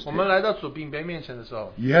the Lord's 我们 table, 来到主并杯面前的时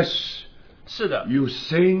候， yes, 是的， you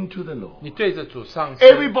sing to the Lord. 你对着主唱诗，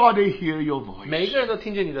 Everybody hear your 每一 voice. 个人都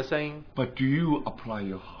听见你的声音， But do you apply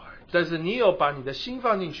your heart? 但是你有把你的心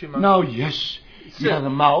放进去吗？ Now, yes, you Sir. have a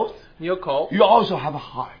mouth. 你有口， You also have a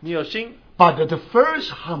heart. 你有心， But the first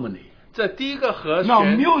harmony. 这第一个和 Now,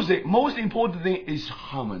 弦， music, most important thing is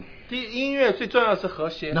harmony. 音乐最重要的是和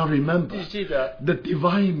谐。 Now, remember, 记得 the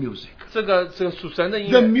divine music, 这个属神的音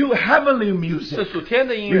the 乐， heavenly 是 music. 属天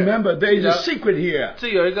的音乐。 Remember, there is a 记得 secret here. 这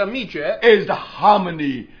有一个秘诀， Is the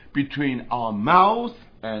harmony between our mouth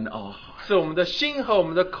and our heart. 是我们的心和我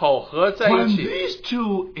们的口合在 When 一起。 these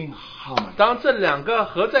two in harmony, 当这两个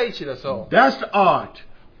合在一起的时候， that's the art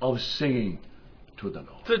of singing to the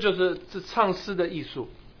Lord. 这就是唱诗的艺术。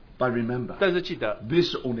 But remember, 但是记得，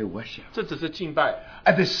 this is only worship. 这只是敬拜，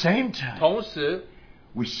 At the same time, 同时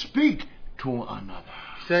we speak to one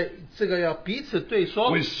another 在这个要彼此对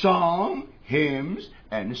说， with song, hymns,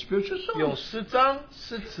 and spiritual 用 songs. 诗章、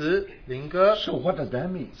诗词、灵歌。 So what does that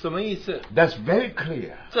mean? 什么意思？ That's very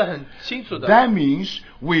clear. 这很清楚的。 That means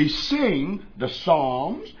we sing the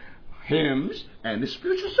psalms, hymns, and the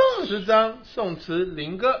spiritual songs. 诗章、颂词、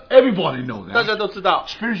灵歌， Everybody knows 大家 that. 都知道，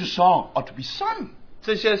 Spiritual song ought to be sung.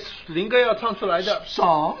 这些灵歌要唱出来的，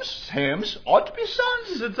 Psalms, hymns ought to be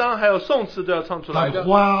sung. 诗章还有颂词都要唱出来 But 的。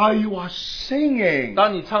 while you are singing,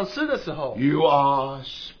 当你唱诗的时候， you are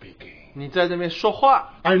speaking. 你在那边说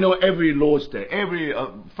话。 I know every Lord's Day, every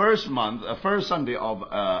first Sunday of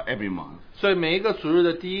every month, 所以每一个主日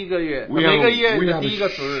的第一个月， we 每 are, 个月 we 的 are 第一个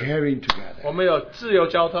主日， sharing 我 together. 们有自由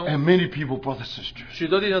交通， And many people, brothers, sisters, 许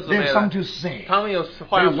多弟兄姊 they 妹 have 来 something to say. 他们有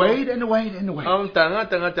话 They 要说， wait and wait and 他 wait. 们等啊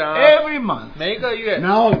等啊等啊， Every month. 每一个月，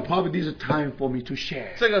 Now probably this is time for me to share.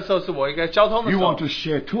 这个时候是我应该交通的 You 时候 want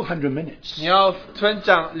to，share 200 minutes. 你要分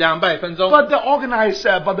享200分钟， But the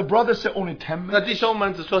organizer, but the brother said only 10那 minutes. 弟兄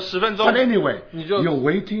们只说10分钟 But，anyway, 你就 you're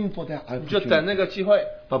waiting for that 你就等那 opportunity. 个机会，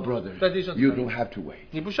 But brother, 但弟兄姊妹 you don't have to wait.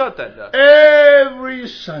 你不需要等的。 Every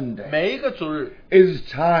Sunday 每一个主日 is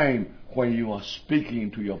time when you are speaking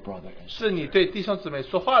to your brother and sister. 是你对弟兄姊妹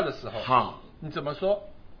说话的时候， How? 你怎么说？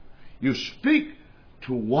 You speak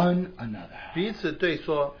to one another 彼此对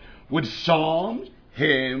说， with psalms,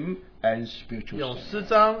 hymn, and spiritual 用 songs. 诗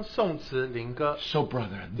章、颂词、灵歌。 So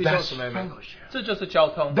brother, 弟兄 that's 姊妹们 fellowship. 这就是交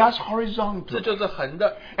通， That's 这 horizontal. 就是横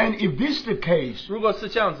的。 And if this is the case, 如果是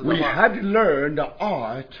这样子的 we 话， have to learn the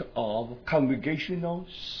art of congregational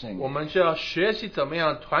我 singing. 们就要学习怎么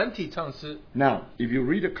样团体唱诗。 Now, if you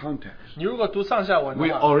read the context, 你如果读上下文 we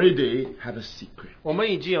的话， already have a secret. 我们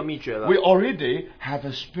已经有秘诀了 We，already have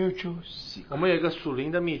a spiritual 我 secret. 们有一个属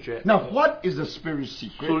灵的秘诀。 Now, what is the spirit 属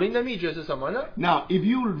secret? 灵的秘诀是什么呢？ Now, if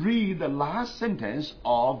you read the last sentence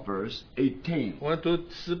of verse 18, 我们读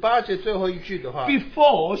18节最后一句的话，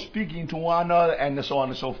 before speaking to one another and so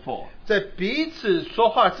on and so forth, 在彼此说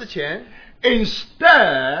话之前，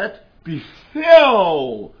 instead be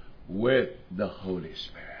filled with the Holy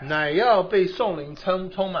Spirit. 乃要被圣灵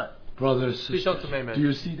充满。 Brothers, 弟兄 sisters, 姊妹们 do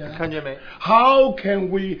you see that? 看见没？ How can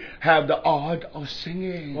we have the art of 我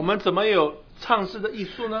singing? 们怎么有唱诗的艺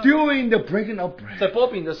术呢？ During the breaking of 在 bread, 拨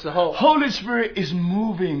饼的时候， Holy Spirit is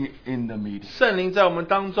moving in the meeting. 圣灵在我们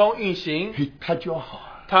当中运行， He touched your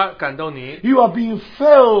heart. 他感动你， You are being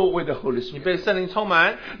filled with the Holy 你 Spirit. 被圣灵充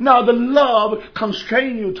满， Now the love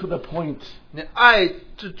constrains you to the point. 你爱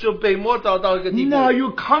就被摸到一个地步， Now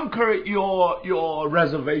you conquer your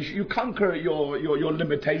reservation. You conquer your 你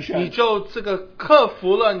limitation. 就这个克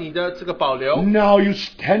服了你的这个保留。 Now you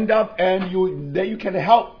stand up and then you can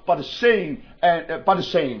help but sing but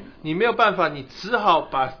sing. 你没有办法，你只好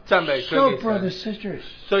把赞美归 So 给 brothers 神。 sisters,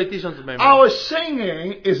 所以弟兄姊妹们， our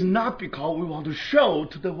singing is not because we want to show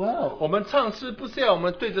to the world. 我们唱诗不是要我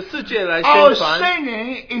们对着世界来 Our 宣传，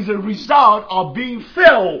 singing is a result of being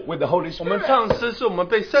filled with the Holy 我们 Spirit. 唱诗是我们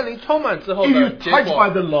被圣灵充满之后 If 的 you 结 touched by 果。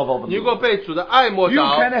 the love of 你 the 如果 Lord, 被主的爱摸 you 着，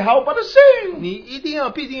 can't help but sing. 你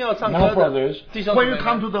必定要唱 Now, 歌的。 brothers, 弟兄姊 when 妹 you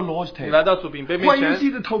come to 们， the Lord's 你来 table, 到主饼杯面 when you 前，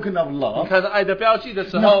 see the token of 你 love, 看到爱的标记的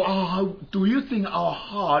时 now, 候， do you think our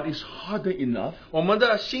heart is hardened enough? 我们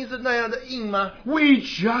的心是那样的硬吗？ We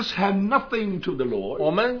just have nothing to the Lord.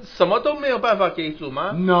 我们什么都没有办法给主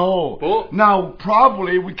吗？ No. Oh. Now,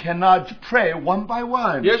 probably we cannot pray one by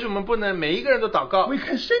one. 也许我们不能每一个人都祷告， We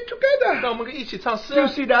can sing 那 together. 我们可以一起唱诗 You 啊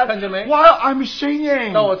see that? 看见没？ While I'm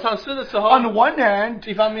singing, 当我唱诗的时候， on one hand,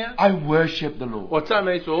 一方面 I worship the Lord. 我赞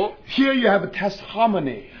美主， Here you have a test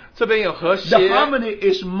harmony. 这边有和 The 谐， harmony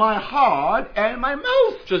is my heart and my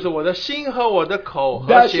mouth. 就是我的心和我的口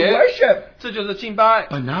和 That's 谐， worship. 这就是敬拜。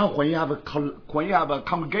 But now when you have a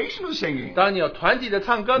congregational singing, 当你有团体的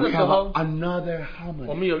唱歌 we 的时 have 候， another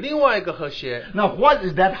我 harmony. 们有另外一个和谐， Now what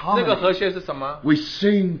is that 那个和 harmony? 谐是什么？ We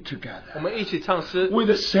sing 我 together 们一起唱诗， with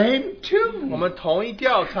the same 我 tune. 们同一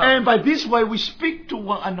调唱， And by this way we speak to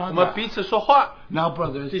one 我们 another. 彼此说话。 Now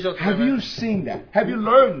brothers, 弟兄姊妹们， have you seen that? Have you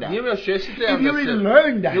learned 你有 that? 没有学习这 If 样 you 的 really 事？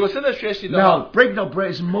 learned 如果 that, 真的学习的 now 话， break the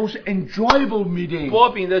bread is most enjoyable meeting. 波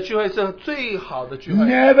饼的聚会是最好的聚会，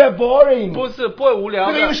 Never boring. 不会无聊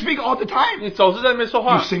Because you 的。 speak all the time. 你总是在那边说 You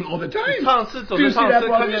话， sing all the 你 time. 唱诗总 Do you 是 see 唱 that, 诗，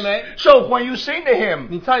看见 brothers? 没？ So when you sing to him,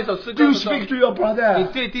 你唱一首诗 do 歌 you 的时候， speak to your 你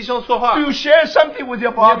brother? 对弟兄说话， Do 你 you share something with your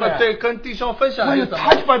要不要 brother? 对跟弟兄分享 Are 些 you 什么？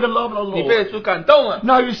 touched by the love of the 你被 Lord? 主感动了，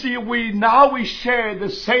 Now you see, we share the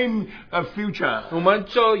same future. 我们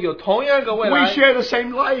就有同样一个未 We 来， share the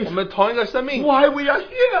same 我 life. 们同一个生命。 Why we are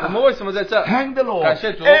我们 here? 为什么在这？ Thank the Lord. 感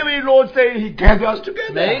谢主。 Every Lord's Day He gathers us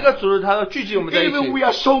每一 together. 个主日他都聚集我们在一 Even 起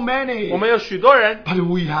we，are so many, 我们有许多人， but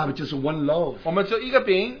we have just one love. 我们就一个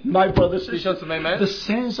饼， My brothers 弟兄 and 姊妹们 sisters, the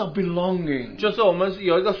sense of belonging, 就是我们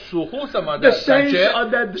有一个属乎什么 the 的感 sense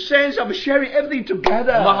觉， of sharing everything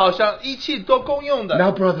我们好 together. 像一气都共用的，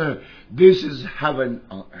 Now, brother, this is heaven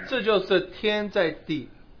on earth. 这就是天在地。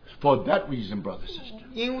 For that reason, brothers and sisters,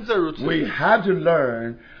 因这如此， we have to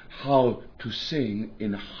learn how to sing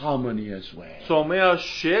in harmonious way. 所以我们要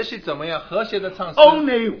学习怎么样和谐的唱诗。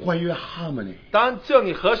 Only when you have harmony, 当只有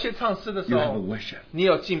你和谐唱诗的时 you have 候， worship. 你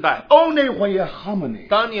有敬拜； Only when you have harmony,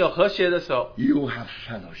 当你有和谐的时候， you have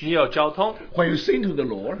你 fellowship. 有交通。 When you sing to the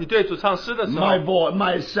Lord, 你对主唱诗的时候， my voice,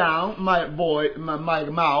 my sound, my voice, my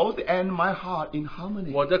mouth, and my heart in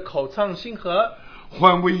harmony. 我的口唱心和，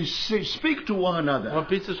 When we speak to one 我们 another,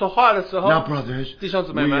 彼此说话的时候， now, brothers, 弟兄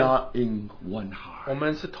姊妹 we 们， are in one 我 heart.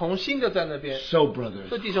 们是同心的在那边。 So, brothers,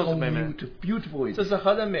 所以弟兄姊妹们， how beautiful it 这 is. 是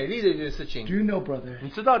何等美丽的一件事情 Do！you know, brother, 你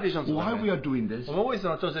知道，弟兄姊妹 why we 们， are doing this? 我们为什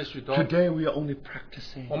么做这许多？ Today we are only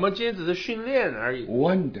practicing. 我们今天只是训练而已。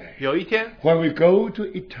 One day, 有一天， when we go to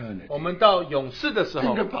eternity, 我们到永世的时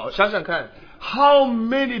候 Think about，it. 想想看， how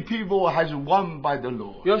many people has won by the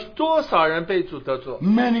Lord? 有多少人被主得着？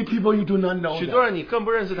 Many people you do not know 许多 that. 人你更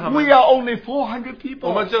不认识他 We 们。 are only 400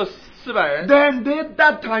我 people. 们只有400人。 Then at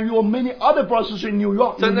that time, you were many other brothers in New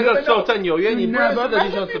York. 在 You 那 never 个时候， know. 在纽约， You 你不认识 never 的弟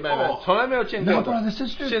met 兄 the 姊妹们， people. 从来没有见 Now, 过的。 brothers and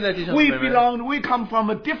sisters, 现在弟兄 we 姊妹们， we come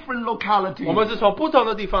from a different locality. 我们是从不同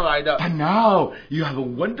的地方来的， But now you have a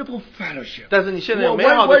wonderful fellowship. 但是你现在有 One 美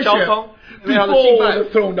好的交 worship 通，美好的敬 before 拜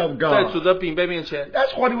the，throne of 在主 God. 的饼杯面前，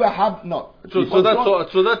 That's what we have not. 主的宝座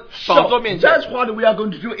So 面前， that's what we are going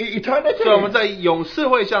to do in 所以我们 eternity. 在永世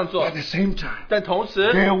会这样做 At，the same time, 但同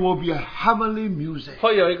时 there will be a heavenly music.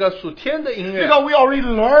 会有一个属天的音乐。 Because we already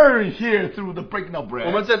learned here through the breaking of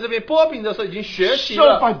我们 bread. 在这边播饼的时候已经学习 So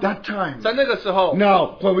了， by that time, 在那个时候，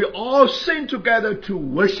 now when we all sing together to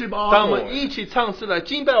worship 当 our 我们 Lord, 一起唱诗来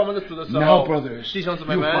敬拜我们的主的时 now 候， brothers, 弟兄姊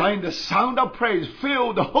妹 you 们， find the sound of praise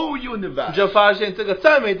fill the whole 你 universe 就发现这个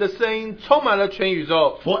赞美的声音充满了全宇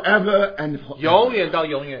宙， forever and 永 forever. 远到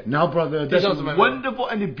永远。 Now, brother, that's 弟兄姊妹们， wonderful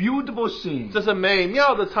and beautiful sing. 这是美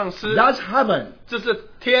妙的唱诗， That's heaven. 这是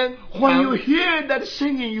天。 When you hear that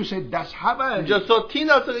singing, you say, that's 你 heaven. 就说听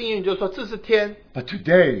到这个音乐，你就说这是天。 But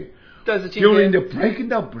today, 但是今 during 天 the breaking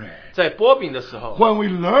the bread, 在剥饼的时候， when we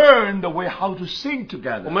learn the way how to sing 我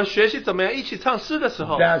together, 们学习怎么样一起唱诗的时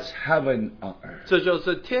候， that's heaven on earth. 这就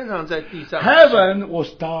是天堂在地上。 Heaven will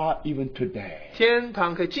start even today. 天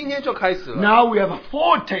堂可以今天就开始了。 Now we have a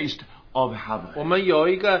foretaste of heaven. 我们有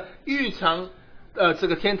一个预尝这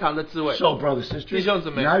个天堂的滋味。 So, brothers and 弟 sisters, 兄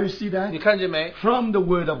姊妹， now you see that? 你看见没？ From the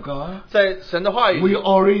Word of God, 在神的话语 we 里，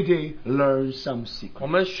 already learned some 我 secrets.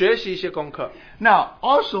 们学习一些功课。 Now,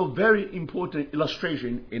 also very important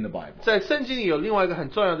illustration in the Bible. 在圣经里有另外一个很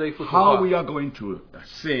重要的一幅图 How 画， we are going to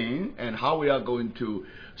sing and how we are going to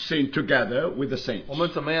sing together with the saints. 我们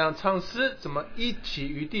怎么样唱诗，怎么一起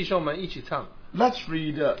与弟兄们一起唱。 Let's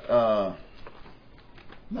read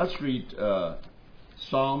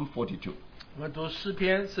Psalm 42. 我们读诗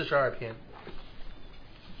篇42篇，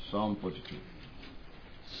 Psalm 42.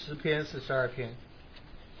 诗篇42篇。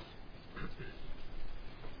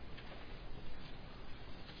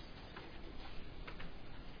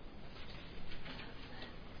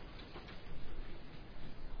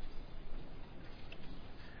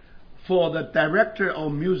For the director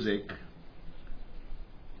of music,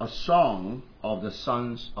 a song of the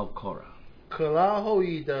sons of Korah. 可拉后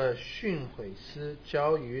裔的训诲诗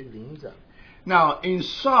交于灵长。 Now, in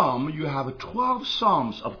Psalm, you have 12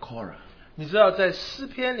 psalms of Korah. 你知道在诗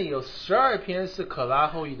篇里有12篇是可拉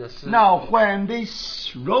后裔的诗。 Now, when they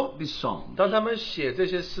wrote this song, 当他们写这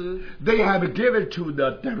些诗， they have given it to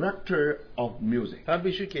the director of music. 他们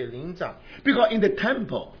必须给灵长， Because in the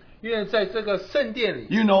temple, 因为在这个圣殿里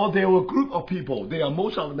you know, there were a group of people.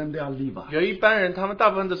 Most of them, they are Levites. 有一班人，他们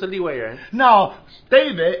大部分都是利未人。 Now,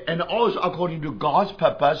 David, and also according to God's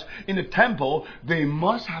purpose, in the temple, they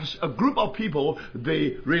must have a group of people,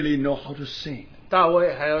 they really know how to sing. 大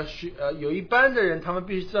卫还要有一班的人，他们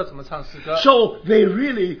必须知道怎么唱诗歌。 So they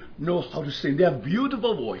really know how to sing. They have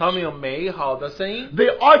beautiful voice. 他们有美好的声音，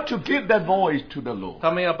 They ought to give that voice to the Lord.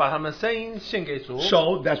 他们要把他们声音献给主。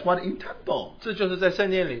 So that's what in temple. 这就是在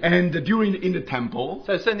圣殿里， And in the temple,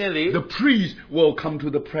 在圣殿里 the，priest will come to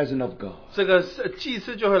the presence of God. 这个祭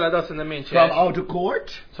司就会来到神的面 From 前， outer court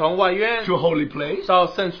从外院 to holy place 到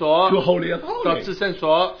圣所 to holy of 到 holy. 至圣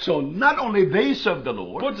所， So not only they serve the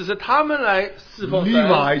Lord, 不只是他们来侍奉神，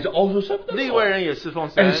 Levites also serve the 利未 Lord. 人也侍奉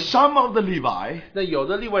神 And。some of the Levi, 那有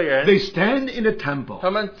的利未人， they stand in the temple. 他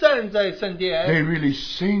们站在圣 They 殿， really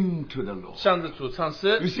sing to the Lord. 向着主唱诗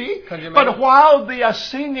You。see? 看见没？ But while they are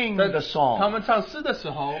singing 但 the 他 song, 们唱诗的时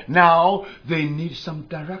候， now they need some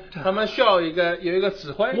他 director. 们需要有一个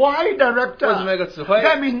指挥。 Why 为什么 director? 有一个指挥？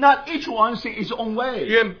 That means not each one sing its own 因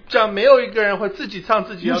way. 为这样没有一个人会自己唱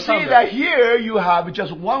自己 You 要唱 see 的。 that here you have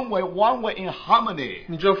just one way in harmony.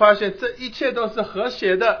 你就发现这一切都是和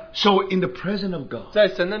谐的， So in the presence of God, 在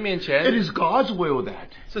神的面 it 前 is God's will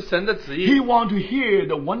that 是神的旨 He 意。 wants to hear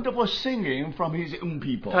the wonderful singing from His own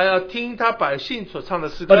people. 他要听他百姓所唱的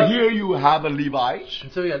诗歌。 But here you have a Levite,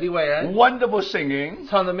 这边有利未人 wonderful singing,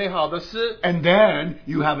 唱的美好的诗， and then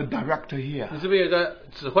you have a director here. 你这边有个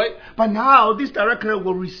指挥， But now this director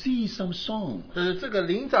will receive some songs. 就是这个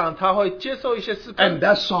灵长他会接受一些诗歌， And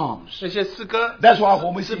that's psalms. 那些诗歌， That's why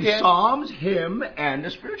when we 诗 sing 篇， psalms, hymn, and the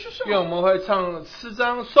spiritual 因为我 song. 们会唱诗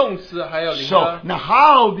章、颂词还有灵 So 歌。 now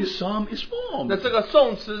how this psalm is 那 formed? 这个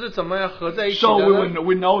颂词是怎么样合在一起 So 的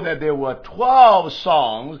we 呢？ know that there were 12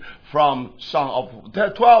 songs there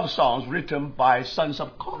are 12 songs written by sons of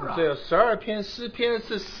这 Korah. 有12篇诗篇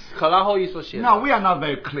是可拉后裔所写的， Now we are not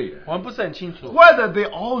very clear 我们不是很清楚， whether they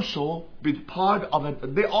also be part of it.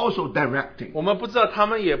 They also directing. 我们不知道他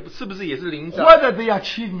们是不是也是灵长， Whether they are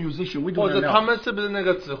chief musician, we 或 don't 者他 know. 们是不是那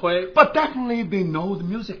个指挥， But definitely they know the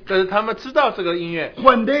music. 但是他们知道这个音乐，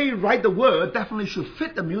 When they write the word, definitely should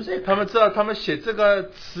fit the music. 他们知道他们写这个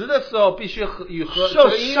词的时候必须与这 So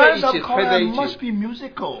个音乐 sons 一 of 起配在 Korah 一 must 起， be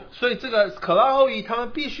musical. 所以这个可拉后裔他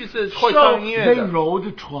们必须是会 So 唱音乐 they 的，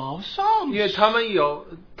 wrote 12因为 psalms.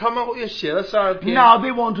 他们又写了12篇， Now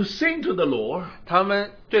they want to sing to the Lord. 他们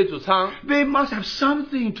对主唱， They must have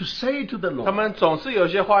something to say to the 他 Lord. 们总是有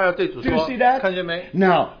些话要对主 Do you 说 see that？ 看见没？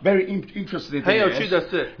 Now, very interesting 很 thing 有趣的 is,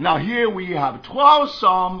 是， now here we have 12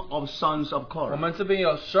 psalms of sons of 我 Korah. 们这边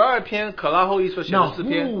有12篇可拉后裔所写的 Now, 诗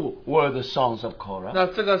篇。 who were the sons of Korah? 那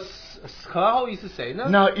这个可拉后裔是谁呢？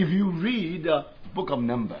 Now, if you read the book of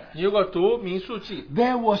Numbers, 你如果读民数记，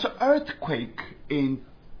 there was an earthquake in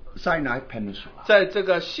Sinai Peninsula. 在这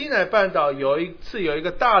个西乃半岛有一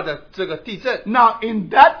个大的这个地震。 Now, in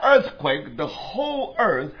that earthquake, the whole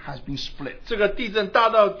earth has been split. 这个地震大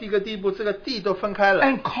到一个地步，这个地都分开了。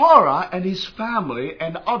 And Korah and his family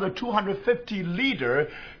and other 250 leaders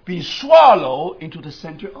being swallowed into the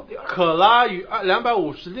center of the earth. 可拉与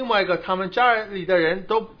250另外一个他们家里的人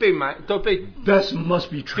都被 That must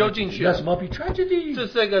be 丢进 tragedy. 去了。 That must be tragedy. 这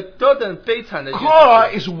是一个多等悲惨的一件 Korah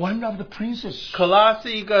事 is one of the princes. 可拉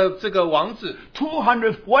是一个这个王子，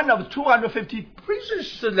 One of 250 princes.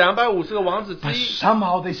 是250个王子之 But 一。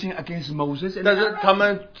 somehow they sin against Moses and 但是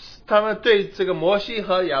Aaron. 他们对这个摩西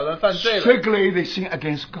和亚伦犯罪了， Strictly they sin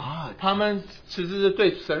against God. 他们其实是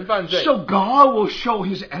对神犯罪， So God will show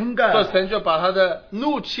his 所以 anger. 神就把他的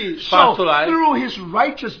怒气发 So 出来， through his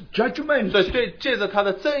righteous judgment, 所以借着他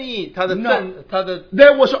的正义，他的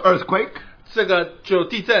there was an earthquake. 这个就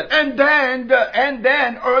地震， And then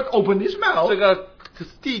earth opened its 这 mouth. 个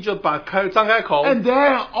地就张开口， And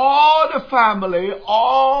then all the family,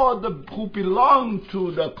 who belong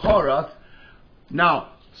to the Korah, now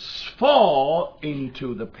fall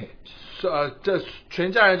into the pit. 这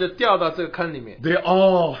全家人就掉到这个坑里面， They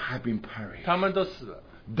all have been perished. 他们都死了。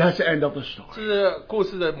 That's the end of the 这 story. 是故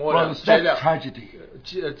事的末了 Brothers, 结 that's 了， tragedy.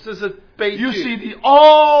 这是悲 You 剧。 see,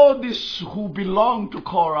 all these who belong to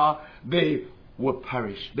Korah, they will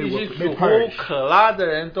perish. 一些 They 属乎 perish. 可拉的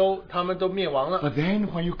人他们都灭亡了。 But then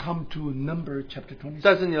when you come to Number chapter 26,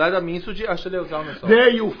 但是你来到民数记26章的时候， there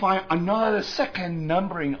you find another second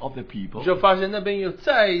numbering of the 你 people. 就发现那边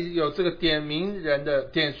再有这个点名人的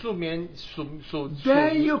点数数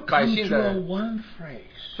Then you 百 come 姓 to 的 a 人， one phrase.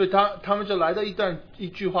 所以他们就来到一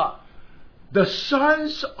句话： The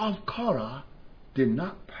sons of Korah did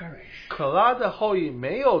not perish. 可拉的后裔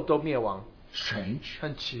没有都灭亡， Strange.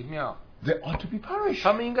 很奇妙， They ought to be perished.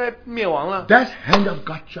 他们应该灭亡了。 That's hand of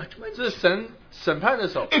God's judgment. 这是神审判的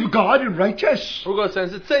手。 If God is righteous, 如果神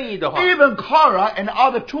是正义的话， even Korah and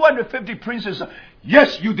other 250 princes,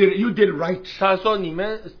 yes, you did right. 他说你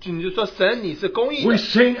就说神你是公义 We 的，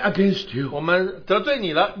 sin against you. 我们得罪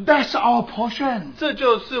你了， That's our portion. 这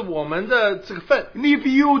就是我们的这个份。 If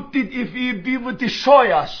you would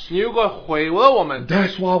destroy us, 你如果毁了我们，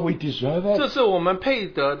 that's why we deserve 这 it. 是我们配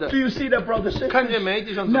得的 Do。you see that, brothers and 看见 sisters? 没，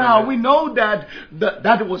弟兄姊妹 Now 们？ we know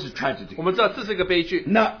that was a tragedy. 我们知道这是一个悲剧。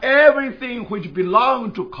 Now everything which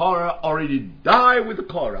belonged to Korah already died with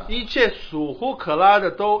Korah. 一切属乎可拉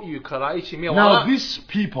的都与可拉一起灭亡 Now 了。 these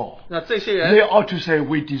people, 那这些 they 人， ought to say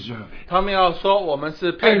we deserve it. 他们要说我们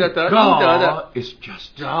是配 And 得应得的， God is just.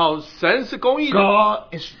 然后神是公义的，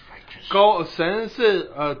 God is righteous. 神是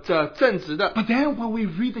正直的。 But then when we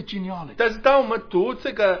read the genealogy, 但是当我们读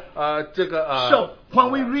这个 so when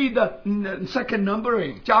we read the second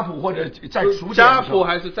numbering, 家谱或者在数点家的时候，谱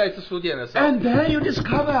还是再次数点的时候， and then you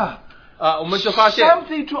discover 我们就发现，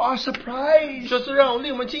 something to our surprise. 就是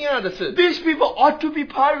令我们惊讶的是， These people ought to be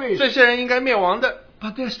perished, 这些人应该灭亡的，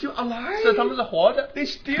 but they're still 是他们 alive. 是活的， They're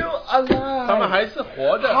still 他们 alive. 还是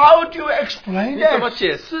活的。 How do you explain 你怎么 that,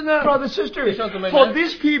 解释呢？ brothers and sisters? 弟兄姊妹们。 For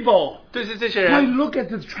these people, 对是这些 when 人， you look at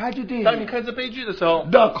the tragedy, 当你看这悲剧的时候，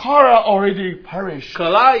 the Korah already perished, 可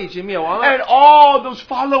拉已经灭亡了， and all those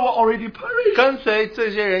followers already perished. 跟随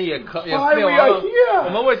这些人也 Why 灭 we 亡 are 了。 here? 我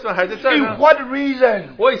们为什么还在这儿 In 呢？ what reason?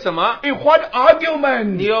 为什么？ In what argument?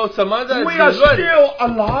 你有什么的理 We are 论？ still 我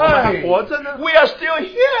们还 alive. 活着呢， We are still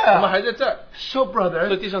我们 here. 还在这儿。 So, brothers,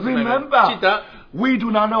 所以弟兄姊妹们，记 remember, 得 we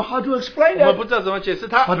do not know how to explain 我们不 it. 知道怎么解释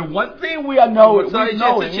它。 But one thing we are 我们知道一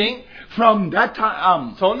件事情， knowing from that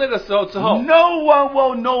time, 从那个时候之后， no one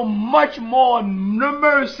will know much more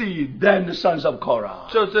mercy than the sons of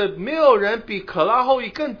Korah. 就是没有人比可拉后裔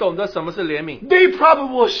更懂得什么是怜悯。 They probably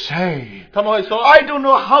will say, 他们会说， I don't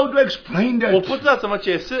know how to explain 我不 it, 知道怎么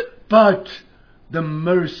解释， but the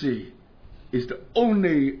mercy is the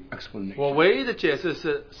only explanation. 我唯一的解释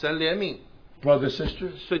是神怜悯。 Brothers,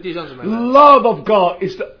 sisters, 所以弟兄姊妹们， love of God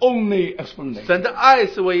is the only explanation. 神的爱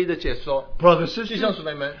是唯一的解说。 Brothers, 弟兄 sisters, 姊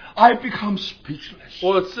妹们， I become speechless.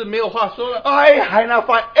 我是没有话说了， I cannot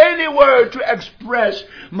find any word to express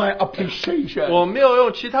my appreciation. 我没有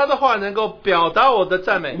用其他的话能够表达我的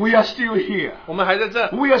赞美。 We are still here. 我们还在这，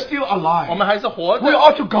 We are still 我 alive. 们还是活 We 着，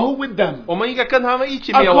 ought to go with them 我们应该跟他们一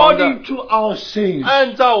起灭亡的， according to our sins,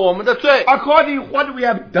 按照我们的罪， according to what we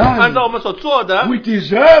have 按照我 done. 们所做的， We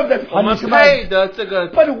deserve that 我们配 punishment. 得这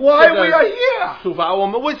个 But why we are here? 处罚。我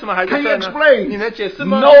们为什么还在 Can 这 you 呢？ explain? 你能解释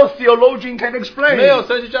吗？ No theologian can 没有 explain.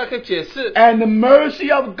 神学家可以解释。 And the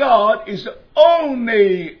mercy of God is the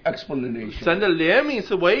only explanation. 神的怜悯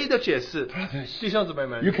是唯一的解释。 Brothers, 弟兄姊妹 you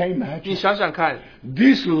们， can 你 imagine 想想看，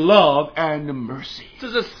 this love and mercy 这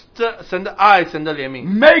是神的爱，神的怜悯，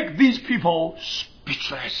 make these people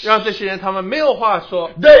speechless. 让这些人他们没有话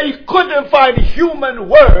说， They couldn't find human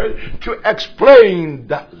word to explain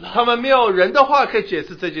that love. 他们没有人的话可以解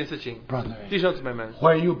释这件事情。 Brother, 弟兄姊妹们，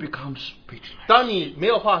 when you become speechless, 当你没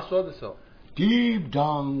有话说的时候， deep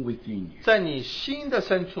down within you, 在你心的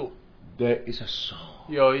深处 there is a song.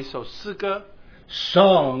 有一首诗歌，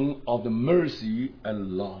 Song of the mercy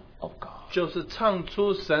and love of God. 就是唱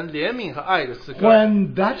出神怜悯和爱的诗歌。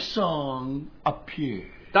 When that song appears,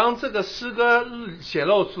 当这个诗歌显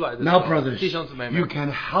露出来的时 now 候， brothers, 弟兄姊妹 you 们，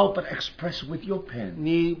 can help but express with your pen.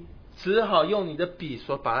 你只好用你的笔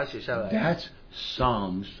所把它写下来。 That's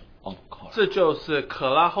Psalms of God. 这就是可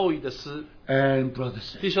拉后裔的诗。 And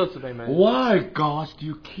brothers, 弟兄姊妹们， why God do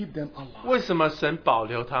you keep them alive? 为什么神保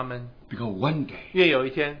留他们？ Because one day, 因为有一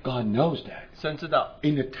天， God knows that 神知道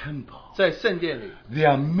in the temple, 在圣殿里 there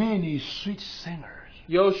are many sweet singers.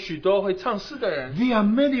 有许多会唱诗的人， There are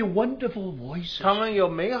many wonderful voices. 他们有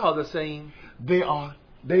美好的声音，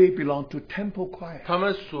 They belong to temple choir. 他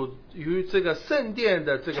们属于这个圣殿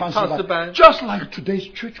的这个唱诗班， Just like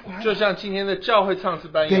today's church 就 choir. 像今天的教会唱诗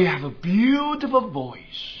班一 They 样。 have a beautiful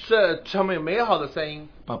voice. 他们有美好的声音。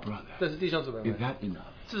 But brother, 但是弟兄姊妹 is 们， that enough?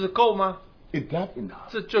 这是够吗？ Is that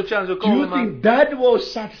enough? 这样就够 Do 了 you 吗？ think that will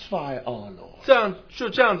satisfy our Lord?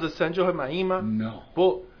 这样子神就会满意吗？ No.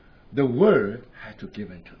 不， The word had to give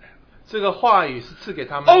unto them. 这个话语是赐给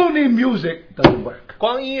他们， Only music doesn't work.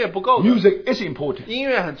 光音乐不够的， Music is important. 音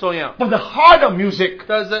乐很重要， But the heart of music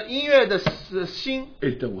但是音乐的心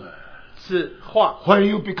is the word. 是话。 When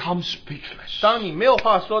you become speechless, 当你没有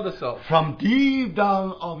话说的时候， from deep down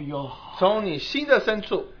of your heart, 从你心的深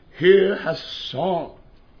处， here has song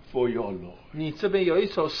for your Lord. 你这边有一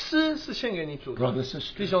首诗是献给你主的。 Brothers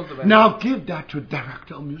and 弟 sisters, 兄姊妹， now give that to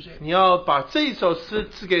director of music. 你要把这一首诗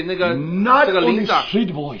赐给那个 Not 这个 only 领长，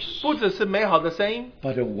 sweet voice, 不只是美好的声音，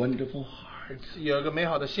 but a wonderful heart. 有一个美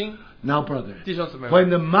好的心。 Now, brother, 弟兄姊妹们， when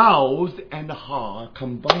the mouth and the heart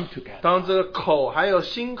combine together, 当这个口还有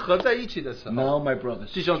心合在一起的时候， now, my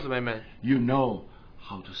brothers, 弟兄姊妹们， you know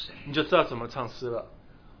how to 你 sing. 就知道怎么唱诗了。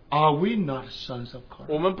 Are we not sons of God?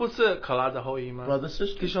 我们不是可拉的后裔吗？ Brothers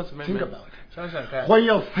and 弟 sisters, 兄姊妹 think 们 about it. 想想看， When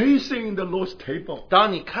you're facing the Lord's table,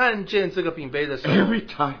 当你看见这个饼杯的时候， every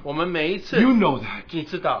time, 我们每一次， you know that 你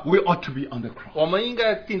知道， we ought to be on the cross. 我们应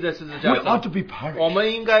该钉在十字 We 架 ought 上 to，be 我 perished.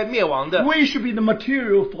 们应该灭亡的， We should be the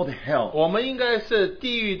material for the hell. 我们应该是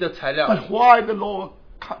地狱的材料。 But why the Lord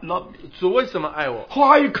loved me? 主为什么爱我？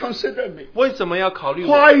 Why He considered me? 为什么要考虑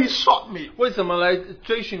我？ Why He sought me? 为什么来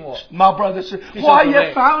追寻我？ My brothers, why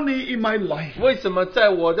He found me in my life? 为什么在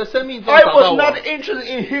我的生命中 I 找到 was not 我？ interested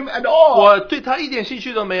in Him at all. 我对他一点兴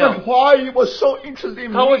趣都没有 But。why He was so interested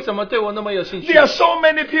in 他为 me? 什么对我那么有兴趣 There？are so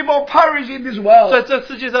many people perish in this 在 world. 这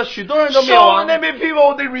世界上，许多人都灭 So 亡， many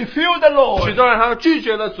people, they refuse the 许 Lord. 多人他们拒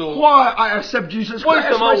绝了主。 Why I accept Jesus 为 Christ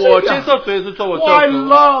什 as 么 my 我接 Savior? 受主耶稣做我救 Why 主？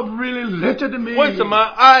 love really lifted me? 为什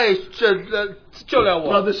么爱救了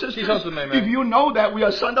我？ Brothers and 弟兄 sisters, 姊妹 if 们， you know that we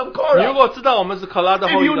are sons of 你如 Korah, 果知道我们是可拉的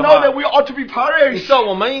后 if 裔 you 的 know 话， that we ought to be 你知 perished, 道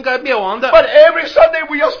我们应该灭亡的。 but every Sunday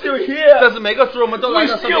we are still 但 here. 是每个主我们都来 We're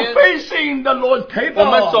到身 still 边， facing the Lord's 我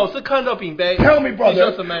们 table. 总是看到饼杯。 Tell me, 弟兄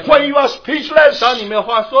brother, 姊妹 when 们， you are speechless, 当你没有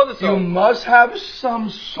话说的时 you 候， must have some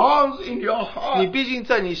songs in your 你 heart. 毕竟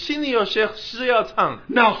在你心里有些诗要唱，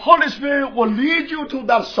 Now, Holy Spirit will lead you to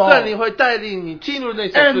that 圣灵 song. 会带领你进入那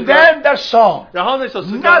首诗 And 歌， then that song, 然后那首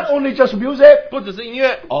诗 not 歌 only just music, 不只是音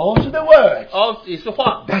乐， also the words. 也是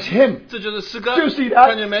话， That's Him. 这就是诗歌。 Do you see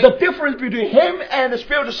看见 that? 没？ The difference between Him and the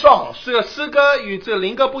spiritual songs 这个诗歌与这个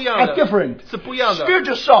灵歌不一样 are 的， different. 是不一样的。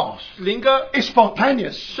 Spiritual songs 灵歌 is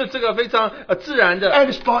spontaneous. 是这个非常自然的，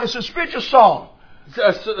 And it's a spiritual song.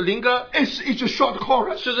 是灵歌 It's a short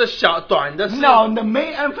chorus. 就是短的诗。 Now, the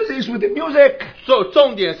main emphasis is with the music.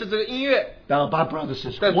 重点是这个音乐， Now, my brothers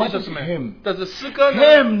and 但 sisters, 是 what 弟 is 兄们 hymn? 但是诗歌呢？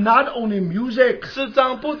 Hymn, not only music. 诗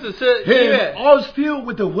章不只是音 Hymn, 乐， all filled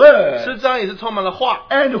with the word. 诗章也是充满了话。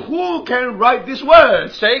 And who can write these words?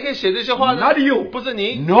 谁可以写这些话呢 Not you. 不是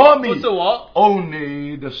你， Nor me. 不是我，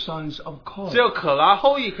 Only the sons of 只有 Korah. 可拉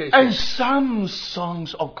后裔可以写。 And some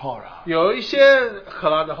sons of Korah, 有一些可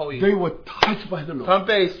拉的后裔， they were touched by the 他 Lord. 们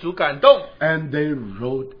被主感动， And they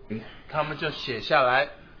wrote it. 他们就写下来。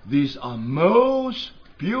 These are most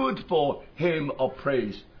beautiful hymn of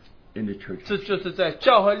praise in the church. 这就是在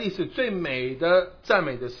教会历史最美的赞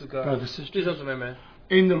美的诗歌 Brothers and sisters.。弟兄姊妹们，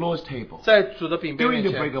 in the Lord's table, 在主的饼杯面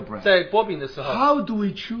During the break 前 of bread， 在拨饼的时候， how do we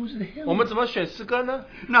choose the hymn? 我们怎么选诗歌呢？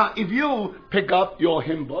 Now, if you pick up your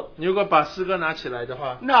hymn book, 你如果把诗歌拿起来的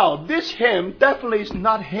话， now this hymn definitely is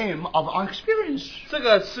not hymn of our experience. 这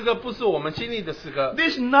个诗歌不是我们经历的诗歌，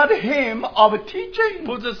 This is not a hymn of a teaching.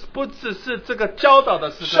 不只是这个教导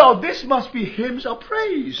的诗 So 歌， this must be hymns of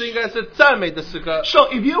praise. 这应该是赞美的诗歌。 So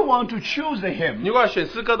if you want to choose the 你 hymn, 如果要选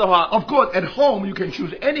诗歌的话， of course at home you can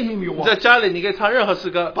choose any hymn you 你在 want. 家里你可以唱任何诗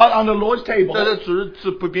歌， But on the Lord's 在 table, 这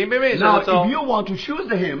主饼杯面前 now 的时候 if，you want to choose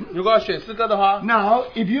the hymn, 如果要选诗歌的话， now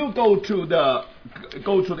if you go to the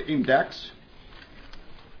index,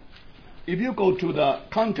 if you go to the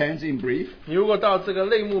contents in brief, 你如果到这个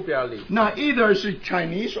类目表里， now either is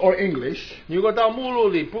Chinese or English, 你如果到目录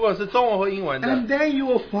里，不管是中文或英文的， and then you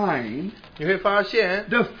will find 你会发现，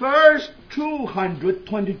 the first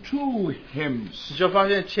 222 hymns. 你就发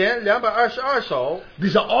现前222首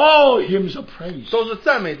These are all hymns of praise. 都是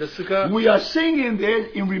赞美的诗歌。 We are singing this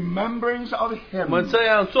in remembrance of 我们 Him. 这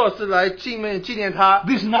样做是来纪念他，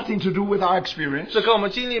 This is nothing to do with our experience. 这跟我们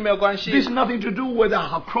经历没有关 This 系 is，nothing to do with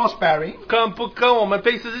our cross bearing. 跟我们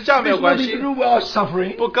背十字架没 This 有 is 关 nothing 系 to，do with our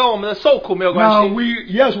suffering. 不跟我们的受苦没有关 Now 系。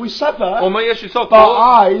 yes, we 我 suffer, 们也许受 but 苦，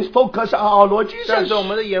 our eyes focus on our Lord 但 Jesus. 是我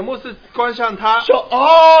们的眼目是观向他。 So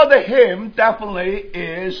all the hymn definitely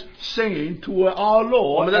is singing to our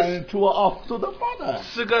Lord Woman, and to the Father.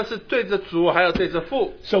 诗歌是对着主，还有对着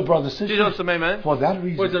父。 So brothers and 弟兄 sisters, 姊妹们， for that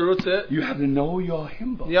为着 reason, 如此， you have to know your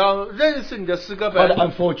hymn 你 book. 要认识你的诗歌 But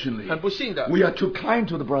本。 unfortunately, 很不幸的， we are too kind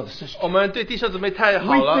to the brothers and sisters. 我们对弟兄姊妹太 We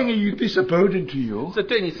好了， think this is a burden to you. 这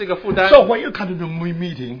对你是一个负担。 So when you come to the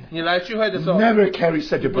meeting, 你来聚会的时候， never carry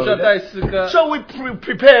such a 不需要带 burden. 诗歌。 So we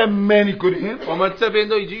prepare many good hymns. 我们这边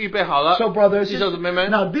都已经预备好了。 So brothers, 弟兄姊妹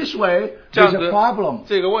们， now this way 这样 there's 子 a problem.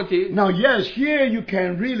 这个问题， Now yes, here you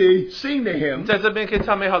can really sing the hymn. 在这边可以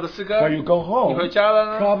唱美好的诗歌。 When you go 你 home, 回家了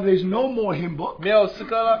呢， probably there's no more hymn book. 没有诗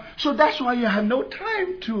歌了， So that's why you have no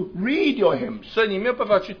time to read your hymns. 所以你没有办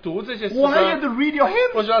法去读这些诗 Why you have 歌。 to read your 为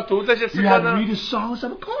hymns? 什么要读这些诗 You 歌 have to 呢？ read the songs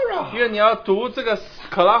of 因 Korah. 为你要读这个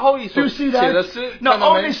可拉后裔 Do 所 you see 写的 that? 诗， Now 看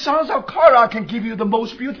到 only 没？ songs of Korah can give you the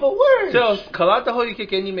most beautiful 只有 words. 可拉的后裔可以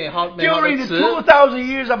给你美好的 During the 词。 2,000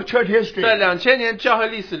 years of church 在 history. 2000年教会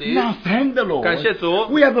历史里， Now thank the Lord. 感谢主，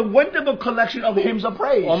 We have a wonderful collection of hymns of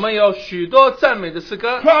praise. 我们有许多赞美的诗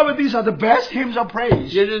歌， Probably these are the best hymns of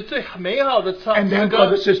praise. 也是最美好的唱 And 诗 then 歌。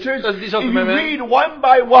 brothers and sisters, 这是弟兄 if 姊 you 妹们， read one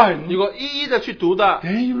by one, 如果一一的去读的，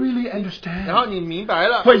 then you really 然后 understand. 你明白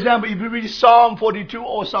了， For example, if you read Psalm 42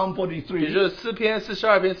 or Psalm 也就 43, 是诗篇、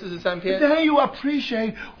42篇、43篇， then you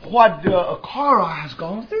appreciate what the Korah has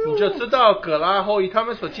gone 你就 through. 知道葛拉后裔他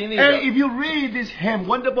们所经历 And 的。 if you read these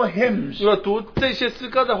wonderful hymns, 如果读这些诗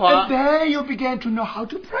歌的 and 话， then you begin to know how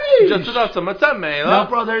to 你就 praise. 知道怎么赞美 Now, 了。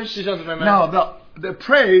 brothers, 弟兄姊妹们， now the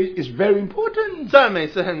praise is very important. 赞美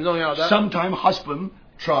是很重要的。 Sometimes husband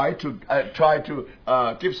try to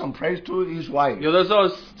give some praise to his wife. 有的时候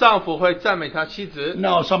丈夫会赞美他妻子，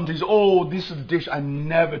 Now sometimes, oh, this is a dish I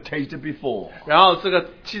never tasted before. 然后这个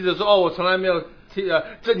妻子说：“哦，我从来没有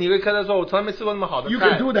这你会看他说我从来没吃过那么好的 You can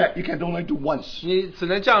菜。 do that. You can only do once. 你只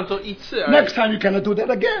能这样做一次而已， Next time you cannot do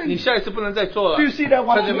that 你 again. 下一次不能再做了。 Do you see that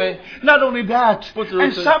看见 one? 没？ Not only that, 不止如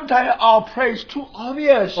and 此。 sometimes our praise too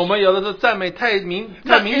obvious. 我们有的时候赞美太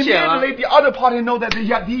Now 明显了， immediately the other party know that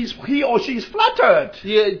he or she is flattered.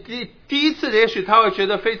 也第一次也许他会觉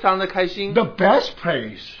得非常的开心。 The best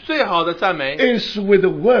praise 最好的赞美 is with the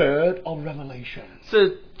word of revelation.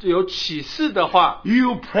 是有启示的话，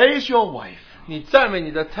 You praise your wife 你赞美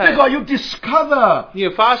你的太太， because you discover 你也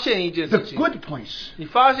发现一件 the 事情， good points, 你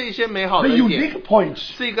发现一些美好 the 的一点， unique points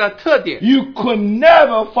是一个特点， you could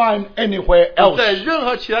never find anywhere 你 else. 在任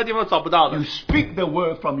何其他地方找不到的 You。speak the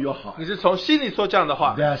word from your heart. 你是从心里说这样的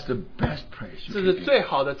话， That's the best praise 这 you 是 can give. 最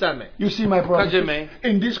好的赞美。 You see, my 看见 brothers, 没？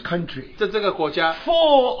 in this country, 在这个国家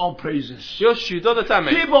full of praises. 有许多的赞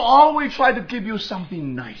美， People always try to give you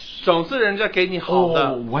something nice. 总是人家给你好 Oh,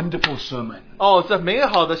 的， wonderful sermon. 哦，这美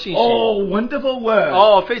好的信息， Oh, wonderful word.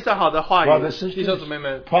 哦，非常好的话语 Brothers and，弟兄姊妹 sisters,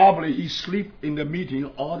 们， probably he sleep in the meeting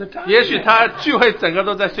all the time. 也许他聚会整个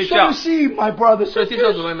都在睡 So 觉 you，see, my brothers 所 and 以弟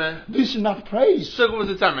兄姊妹 sisters, 们， this is not praise. 这个不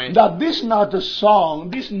是赞美， That this is not the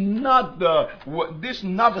song. This is not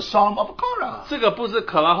the song of Korah. 这个不是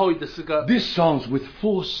可拉后裔的诗歌， This songs with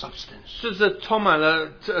full substance. 这是充满了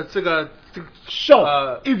这个。 So,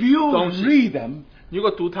 Uh, if you 东西。 read them, 如果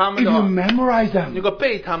读他们 if 的 you 话， memorize 如 them, 果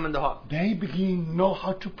背他们的话， they begin know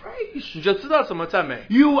how to praise. 你就知道怎么赞美。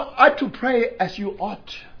 You are to pray as you ought.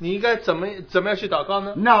 你应该怎么样去祷告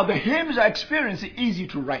呢？ Now, the hymns experience is easy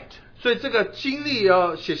to write. 所以这个经历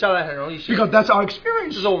要写下来很容易写， because that's our 这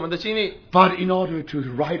experience. 是我们的经历。 But in order to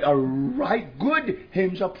write good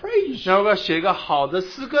hymns of praise, 然后要写一个好的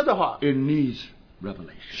诗歌的话， it needs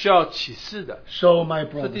revelation. 需要启示的。 So my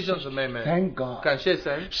所以 brothers, 弟兄姊妹们， thank God. 感谢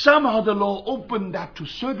神。 Somehow the Lord opened that to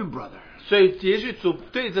certain brothers. 所以也许主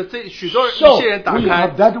对着这许多人 So 一些人打 we 开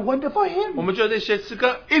have，that wonderful 我 hymn. 们就这些诗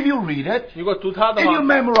歌， If you read it, 如果读它的 if you 话，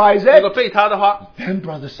 memorize 如果 it, 背它的话， then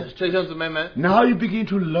brothers and 弟 sisters, 兄姊妹们， now you begin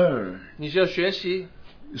to learn 你就学习，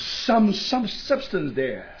 some substance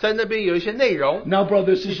there. 在那边有一些内容， Now,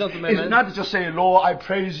 brothers, 弟兄姊妹 it's 们， not just say, Lord, I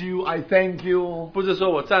praise you, I thank you. 不是说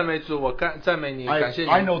我赞美主，我赞美你，感谢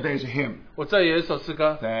I 你。 know there's a hymn. 我这有一首诗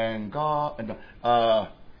歌， Thank God. And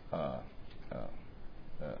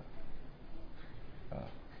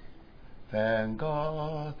thank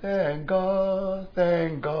God, thank God,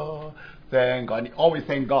 thank God, thank God. And you always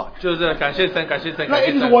thank God. 就是感谢神，感谢神， Now, 感 it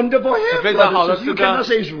谢 is a 神。 wonderful hymn. 非常好的 brothers. 诗 You 歌。 cannot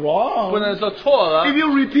say it's 不 wrong. 能说错了 If，you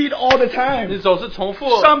repeat all the 你 time, 总是重复，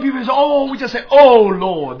 some people say, oh, we just say, oh,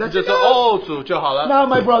 Lord. 你 That's 就说 enough. 哦主就好了。 Now,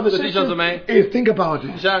 my brothers 弟 and 兄姊 sisters, 妹， think about it.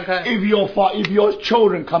 你想想看， If your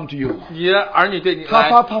children come to you, 你的儿女对你来，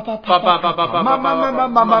 Mama,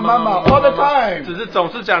 all the time. 只是总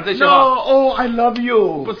是讲这些 No, 话， oh, I love 不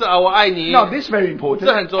you. 是啊我爱你， Now, this is very important.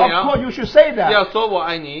 这很重要。 Of course, you should say 要 that. 说我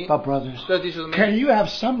爱你。 But brothers, 所以弟兄姊妹， can you have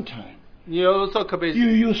some time? 你有时候可不可以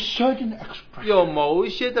You use certain expression 有某一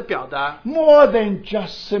些的表达， more than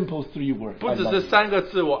just simple 3 words. 不 I 只 love 是 you. 3个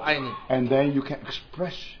字我爱你， And then you can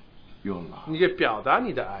express your love. 你可以表达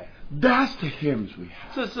你的爱。 That's the hymns we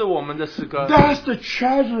have. 这是我们的诗歌， That's the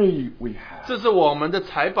treasury we have. 这是我们的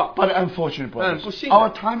财宝。 But unfortunately, brothers, 不幸的。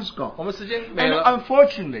 our time's gone. 我们时间没 And 了，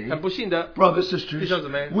 unfortunately, 很不幸的， brothers, 弟 sisters, 兄姊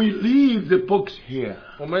妹， we leave the books here.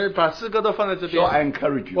 我们把诗歌都放在这 So I 边。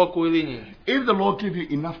 encourage 我 you. 鼓励你， If the Lord give you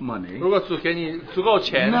enough money, 如果主给你足够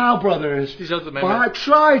钱， now, brothers, 弟兄姊妹们，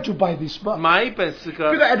 try to buy this book. 买一本诗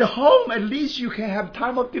歌， Because at home, at least you can have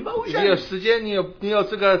time of 你有 devotion. 时间，你有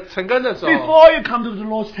这个成根的时候， Before you come to the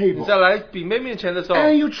Lord's 你 table. 再来比妹面前的时候，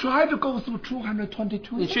 And you try to go through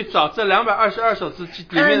 222你 hymns. 去找这222首诗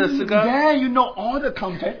里面的诗 And 歌， then you know all the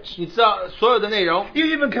contents. 你知道所有的内容， You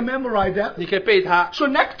even can memorize that. 你可以背它， So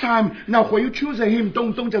next time, now when you choose a hymn,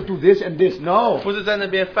 don't just do this and this. No. 不是在那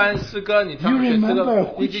边翻诗歌，你唱 You 选诗 remember 歌，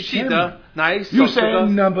 which 你就记得哪一首 You 诗 say 歌，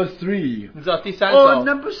 number 3 你知道第3 or 首、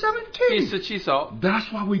 number 第 17. 17首，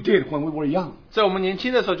 That's what we did when we were young. 在我们年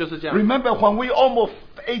轻的时候就是这样。 Remember when we almost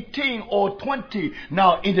 18 or 20,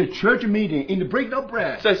 now in the church meeting, in the breaking of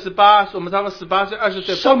bread, 在18，我们差不多18岁、20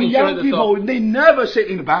岁报 some 名聚会 young 的时候， people, they never sit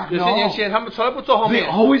in the back. 有些年 No. 轻人他们从来不坐后 They 面，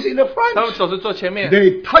 always in the 他们 front. 总是坐前面。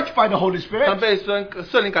 They touched by the Holy 他们 Spirit. 被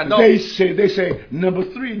圣灵感动， They say number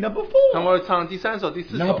 3, number 他 4. 们会唱第3首、第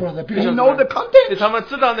4 Now, 首。 brother, 弟 because 兄 he 姊 know 妹 the content. 他们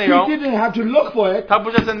知道内 He 容， didn't have to look for it. 他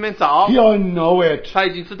不是在那边找， He all know it. 他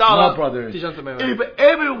已经知道 Now, 了。 brothers, 弟兄姊妹们， if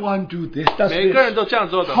everyone do this, that's 每个人 this. 都这样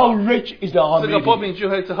做的 How 话， rich is the 这个波 meeting? 饼聚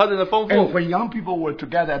会是何等的丰 And 富。 when young people were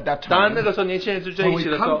together at that 当然，那 time, 个时候年轻人聚在 when 一 we 起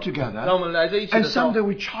的时 come 候， together, 当我们来在一起 and 的时候， someday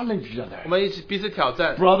we challenge each 我 other. 们一起彼此挑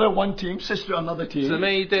战， Brother one team, sister another 姊 team.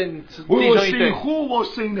 妹一队， We 弟 will 兄一 see 队， who will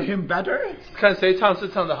sing the hymn better. 看谁唱诗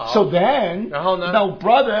唱得好。 So then, 然后呢？ now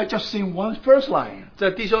brother just sing one first line.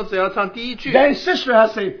 这弟兄只要唱第一句， Then sister has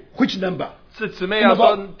to say which number. 是姊妹要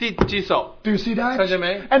说第几首， Do you see that? 看见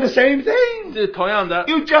没？ And the same thing. 是同样的，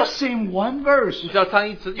 You just sing one verse. 你只要唱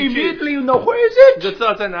一句， Immediately you know where 你 is 就 it. 知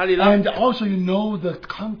道在哪里了， And also you know the 你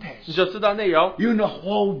context. 就知道内容， You know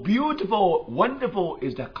how beautiful, wonderful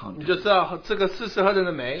is that 你 context. 就知道这个事是何等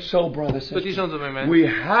的美。 So, brothers 所以弟 sisters, 兄姊妹们， we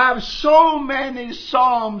have so many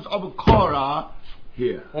psalms of Korah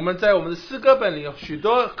here. 我们在我们的诗歌本里有许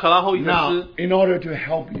多可拉后裔的 Now, 诗。 in order to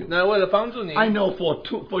help you, 那为了帮助你， I know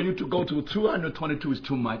for you to go to 222 is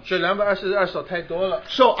too much. 这222首太多了，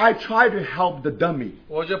 So I try to help the dummy.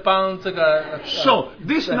 我就帮这个。 So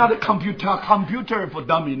this is not a computer for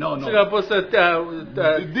dummy. No, 这个 no. 不是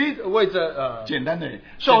为着简单的。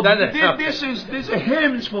So 简单的。 this is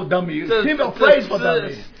hymns for dummy. 这 Hymn of praise for 这 dummy.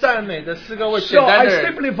 是赞美的诗歌为简 So 单 I 的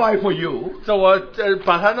人， simplify for you. 这我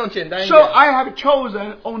把它弄简单一 So 点， I have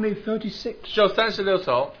chosen only 36. 就36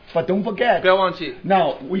首， But don't 不 forget. 要忘记，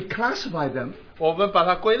 Now we classify them. 我们把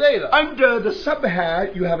它归类了， Under the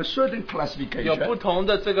subhead, you have a certain 有不 classification. 同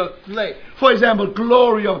的这个类， For example,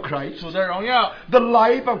 glory of Christ, 主的荣耀， the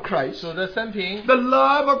life of Christ, 主的生平， the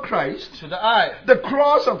love of Christ, 主的爱， the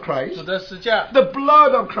cross of 主 Christ, 的十架， the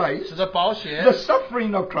blood of 主 Christ, 的宝血， the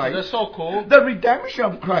suffering of 主的 Christ, 受苦， the redemption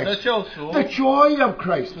of 主的 Christ, 救赎， the joy of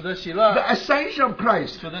Christ, 主的喜 the 乐， ascension of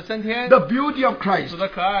Christ, 主的升天， the beauty of 主 Christ, 的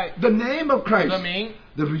可爱， the name of 主的 Christ, 名，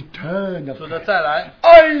 the return of 主的 Christ. 再来，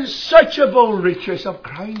 Unsearchable riches of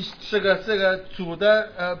Christ. 这个主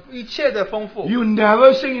的一切的丰富， You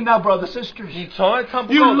never sing enough, brothers and sisters. 你从来看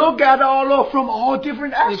不 You 够的。 look at our Lord from all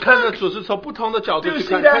different 你看着 aspects. 主是从不同的角 Do 度 you 去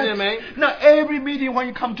see 看，看见 that? 没？ Now every meeting when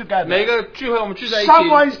you come 每 together, 个聚会我们聚在一起，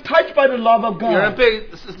 someone is touched by the love of 有人 God. 被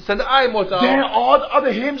神的爱摸着， Then all the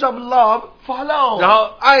other hymns of love follow. 然后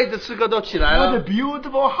爱的诗歌都起来 What a 了，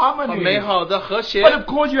 beautiful 很 harmony. 美好的和 But 谐。 of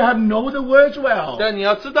course you have to know the words well. 但你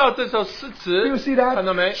要知道这首诗 Do you 词， see that? 看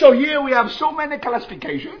到没？ So here we have so many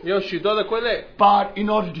classifications. 有许多的归类。 But in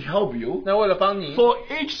order to help you, 那为了帮你， for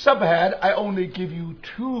each subhead, I only give you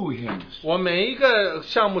 2 hymns. 我每一个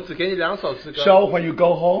项目只给你2首诗歌。 So when you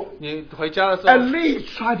go home, 你回家的时 at 候， least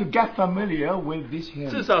try to get familiar with these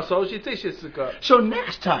至 hymns. 少熟悉这些诗歌。 So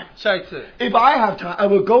next time, 下一次， if I have time, I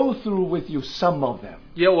will go through with you some of them.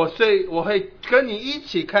 我会跟你一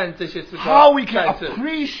起看这些诗歌。 How we 下 can 一次，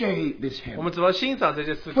 appreciate this 我 hymn. 们怎么欣赏这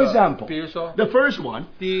些诗 For 歌？ example, 比如说， the first one,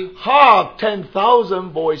 第一， hark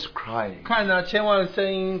 10,000 voice crying. 看呢千万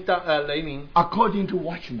声音的雷鸣， According to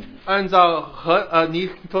Watchmen, 按照尼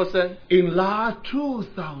托森， in last 2,000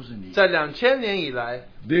 years, 在2000年以来，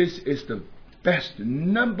 this is the best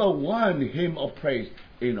number 1 hymn of praise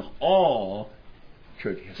in all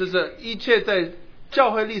church history. 这是一切在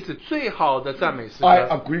教会历史最好的赞美诗 I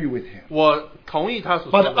歌。 agree with him. 我同意他所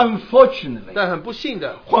说 But 的， unfortunately, 但很不幸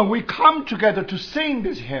的， when we come together to sing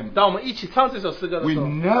this hymn, 当我们一起唱这首诗歌的 we 时候，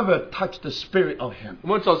 never touch the spirit of him. 我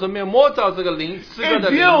们总是没有摸着这个灵诗歌的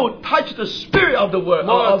If 灵， you touch the spirit of the word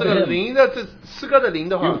摸着 of 这 the 个 hymn, 灵的这诗歌的灵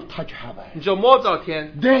的话 you，touch heaven. 你就摸着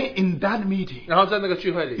天， Then in that meeting, 然后在那个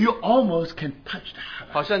聚会里， you almost can touch the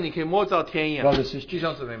heaven. 好像你可以摸着天一样。 Brothers and 弟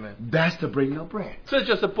兄姊妹们， That's the breaking of bread. 这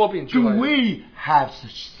就是波饼聚 Do 会。 we have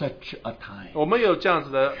such a time? 我们有这样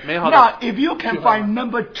子的美好 Now, 的。 if you can find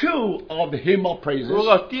number 2 of the hymn of praises, 如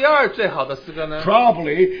果第二最好的诗歌呢，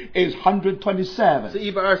 probably is 是127.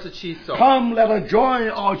 127首。 Come, let us join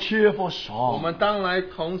our cheerful 我 song. 们当来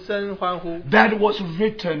同声欢呼， That was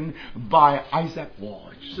written by Isaac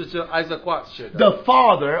Watts, 是这 Isaac Watts 写的， the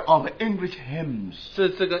father of English hymns. 是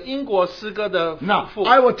这个英国诗歌的 Now, 父。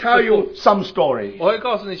 I will tell 之父 you some story. 我会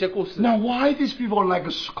告诉你一些故事。 Now, why these people like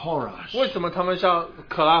a chorus? 为什么他们像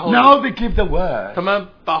可拉后？ Now they give the word. 他们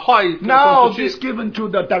把话语 Now 送出 this 去， given to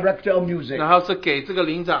the director of music. 然后是给这个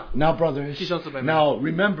灵长。 Now, brothers, 弟兄姊妹们。 now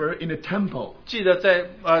remember in the temple, 记得在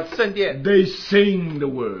圣殿， they sing the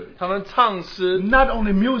word. 他们唱诗， Not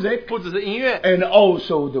only music, 不只是音乐， and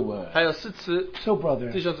also the word. 还有诗词。 So,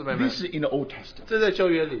 brothers, 弟兄姊妹们。 this is in the Old Testament. 这在旧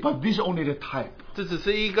约里， But this is only the type. 这只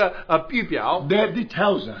是一个预表， That it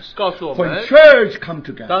tells us 告诉我 when 们， church come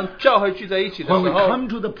together, 当教会聚在一起的 when 时 we 候， come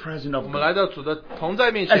to the presence 我 of 们 God, 来到主的同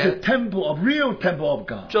在面 as a 前， temple of real temple of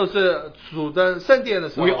God, 就是主的圣殿的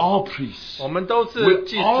时候 we，all priests, 我们都是 we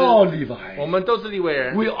祭 all 司， Levites, 我们都是利未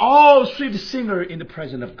人， we all sweet singer in the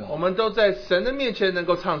presence of 我 God. 们都在神的面前能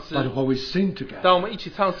够唱诗。 But when we sing together, 当我们一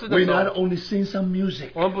起唱诗的 we 时候 not，only sing some music,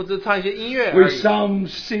 我们不只唱一些音乐 we 而已，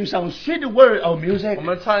 sing some sweet word of music. 我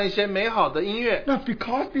们唱一些美好的音乐， Not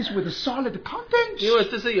because this with the solid contents. 因为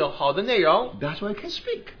这是有好的内容， That's why I can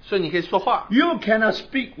speak. 所以你可以说话， You cannot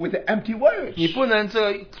speak with empty words. 你不能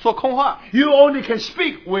说空话， You only can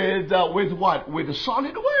speak with what? With the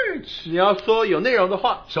solid words. 你要说有内容的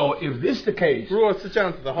话。 So if this is the case, 如果是这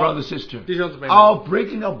样子的话， brother sister, 弟兄姊妹们， our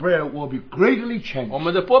breaking of bread will be greatly changed. 我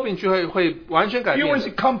们的波饼聚会会完全改 You 变 will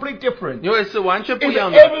see complete different. 因为是完全不 If 一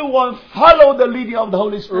样的。 everyone follow the leading of the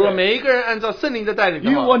Holy 如果 Spirit, 每一个人按照圣灵的带领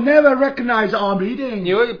you 的 will 话， never recognize our 你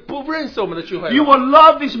meeting. 会不认识我们的聚会， You will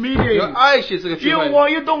love this 你会 meeting. 爱惜这个聚 You 会。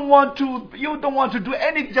 don't want to do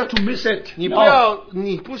anything just to miss it. 你 No.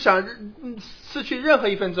 你不想失去任何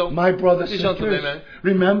一分钟。 My brothers 弟 and 兄姊妹 sisters, 们，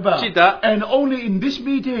 remember, 记得 and only in this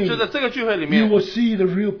meeting 就在这个聚会里 you 面， will see the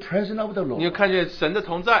real presence of the 你会 Lord. 看见神的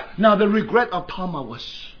同在。 Now the regret of Thomas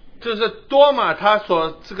was 就是多马他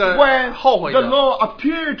所这个 when 后悔 the 的。 Lord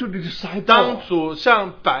appeared to the 当 disciple. 主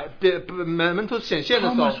向门徒显现的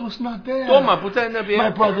时候 Thomas，was not there. 多马不在那边。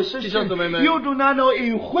 My brothers and 弟兄姊妹 sisters, 们， you do not know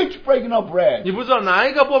in which breaking of bread 你不知道哪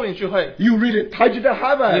一个波饼聚会， you really touch the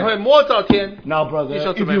你会 heaven. 摸着天。 Now, brother, 弟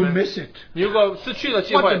兄姊 if 妹 you 们 miss it, 你如果失去了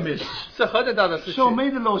机 what 会 a，miss. 是何等大的事 So 情。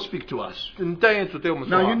 may the Lord speak to us. 但愿主对我们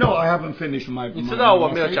说 Now, 话 you。know I haven't finished my 你知道我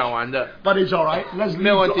my 没有 message, 讲完的， but it's all right. Let's 没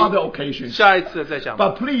有 leave 问 to 题 other occasions. 下一次再讲吧。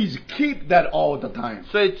 But please keep that all the time.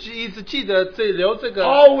 所以一直记得留这个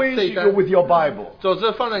Always 这一 you 单 with your Bible. 总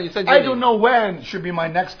是放在你圣经 I don't 里。 know when should be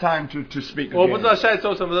my next time to speak 我不知道 again. 下一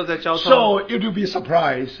周什么时候再交通， So it will be a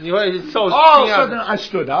surprise. 你会受 All 惊 of a 讶 sudden 的。 I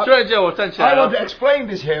stood up. 突然间我站起来 I want to 了， explain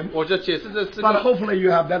this hymn, 我就解释这诗 but 歌。 hopefully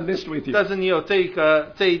you have that list with you. 但是你有这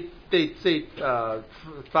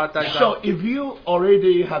发单 So 张。 if you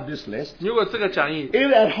already have this list, 如果这个讲义， if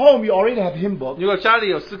at home you already have hymn book, 如果家里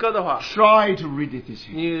有诗歌的话， try to read it this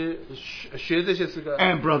year. 你学这些诗歌，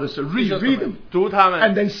 And brothers, 弟 read 兄姊 them 妹读他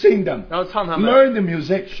and 们， then sing them. 然后唱他们， Learn the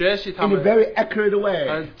music 学习他 in a 们， very accurate way.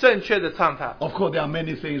 很正确的唱它。 Of course, there are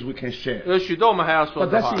many things we can share. 有许多我们还要说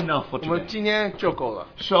But 的 that's 话 enough for，我们 today. 今天就够了。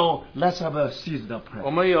 So let's have a season of 我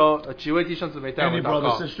prayer. 们有几位弟兄姊妹带我 Any 们祷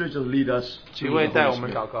brothers 告 and，sisters just lead us 几 to 位 the 带 Holy 我们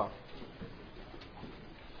Spirit. 祷告。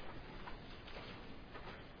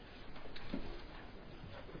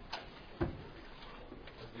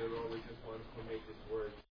 Dear Lord, we just want to commit this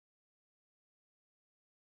word.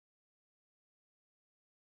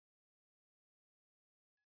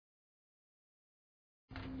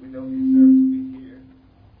 We don't deserve to be here,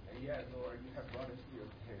 and yet, Lord, you have brought us to your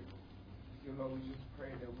table. Dear Lord, we just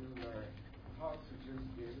pray that we learn how to just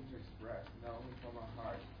be able to express, not only from our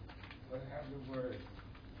hearts, but have the words,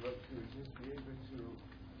 but to just be able to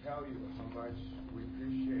tell you how much we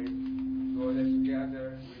appreciate, Lord, that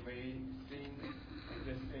together we may sing and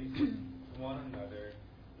just say to one another,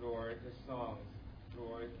 Lord, the songs,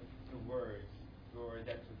 Lord, the words, Lord,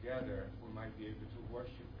 that together we might be able to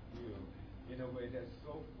worship you in a way that's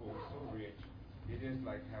so full, so rich. It is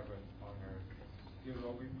like heaven on earth. Dear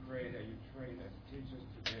Lord, we pray that you train us, teach us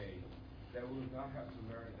today, that we will not have to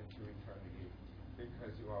learn until eternity,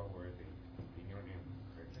 because you are worthy. In your name, we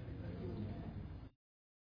pray. Amen.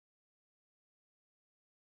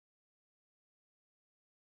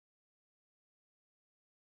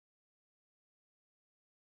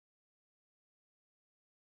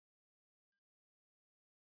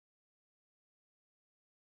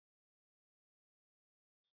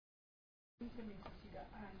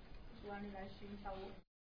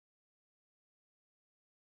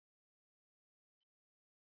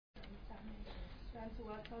主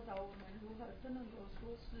啊，教导我们如何真能够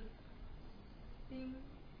说是心、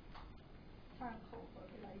唱口和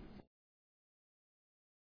来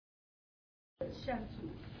向主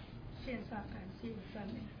献上感谢与赞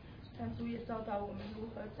美。但主也教导我们如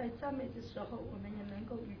何在赞美的时候，我们也能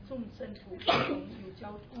够与众圣徒共同有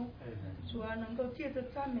交通。主啊，能够借着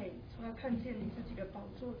赞美，主啊，看见你自己的宝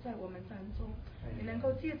座在我们当中，也能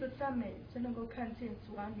够借着赞美，真能够看见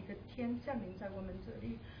主啊，你的天降临在我们这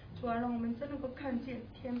里。主啊，让我们真能够看见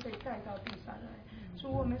天被带到地上来。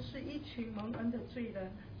主，我们是一群蒙恩的罪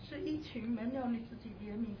人，是一群蒙了你自己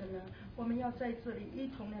怜悯的人。我们要在这里一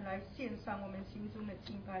同的来献上我们心中的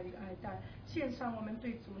敬拜与爱戴，献上我们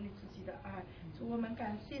对主你自己的爱。主，我们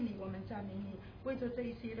感谢你，我们赞美你。为着这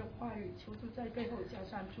一些的话语，求主在背后加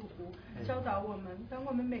上祝福，教导我们。当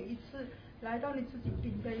我们每一次来到你自己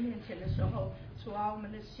饼杯面前的时候，主啊，我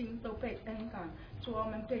们的心都被恩感，主啊，我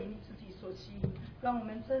们被你自己所吸引，让我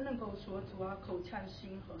们真能够说，主啊，口唱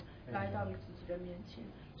心和，来到你自己的面前。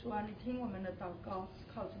主啊，你听我们的祷告，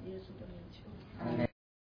靠着耶稣的名求。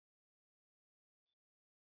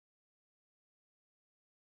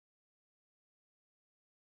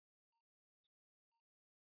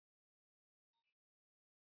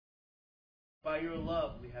By your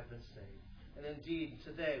love we have been saved. And indeed,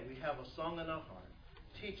 today we have a song in our heart.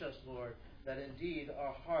 Teach us, Lord, that indeed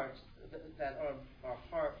our hearts, that our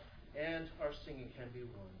heart and our singing can be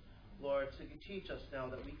one. Lord, to teach us now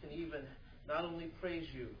that we can even not only praise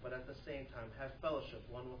you, but at the same time have fellowship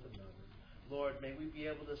one with another. Lord, may we be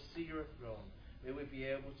able to see your throne. May we be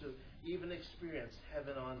able to even experience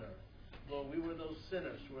heaven on earth. Lord, we were those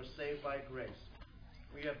sinners who were saved by grace.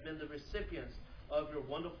 We have been the recipients of your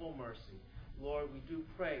wonderful mercy. Lord, we do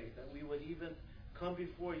pray that we would even come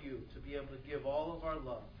before you to be able to give all of our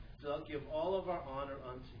love, to give all of our honor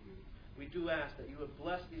unto you. We do ask that you would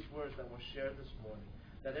bless these words that were shared this morning,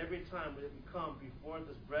 that every time we come before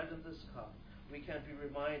this bread and this cup, we can be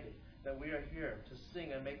reminded that we are here to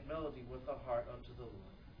sing and make melody with our heart unto the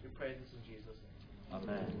Lord. We pray this in Jesus' name.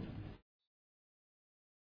 Amen.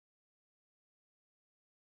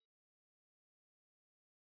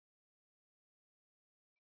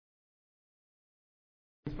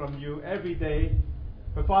 From you every day.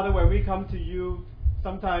 But Father, when we come to you,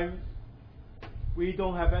 sometimes we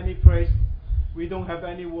don't have any praise, we don't have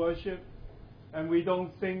any worship, and we don't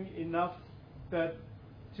sing enough that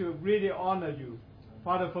to really honor you.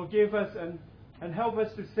 Father, forgive us and help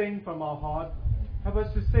us to sing from our heart. Help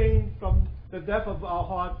us to sing from the depth of our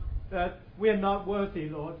heart that we are not worthy,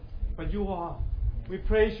 Lord, but you are. We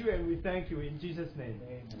praise you and we thank you in Jesus' name.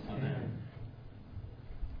 Amen.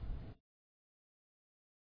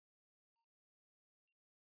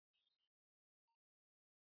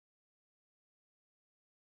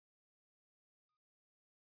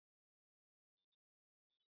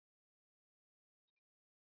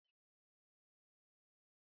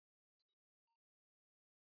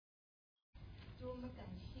 们感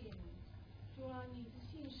谢你，主啊，你的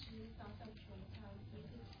信实洒向穹苍，你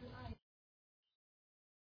的慈爱。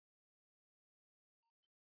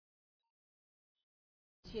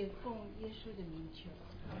且奉耶稣的名求。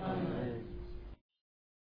阿门。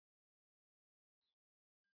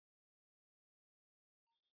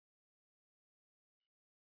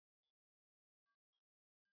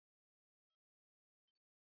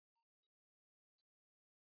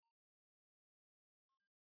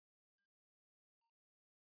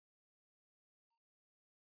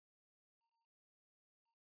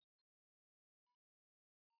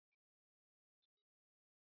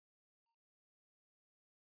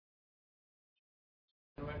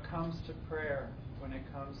When it comes to prayer, when it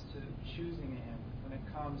comes to choosing Him, when it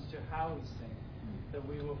comes to how we sing, that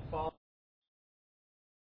we will follow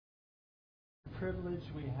the privilege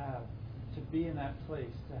we have to be in that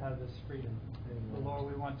place, to have this freedom. But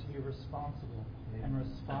Lord, we want to be responsible and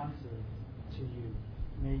responsive to you.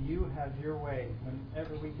 May you have your way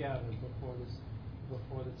whenever we gather before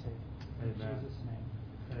the table. In Jesus' name.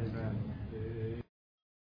 Amen.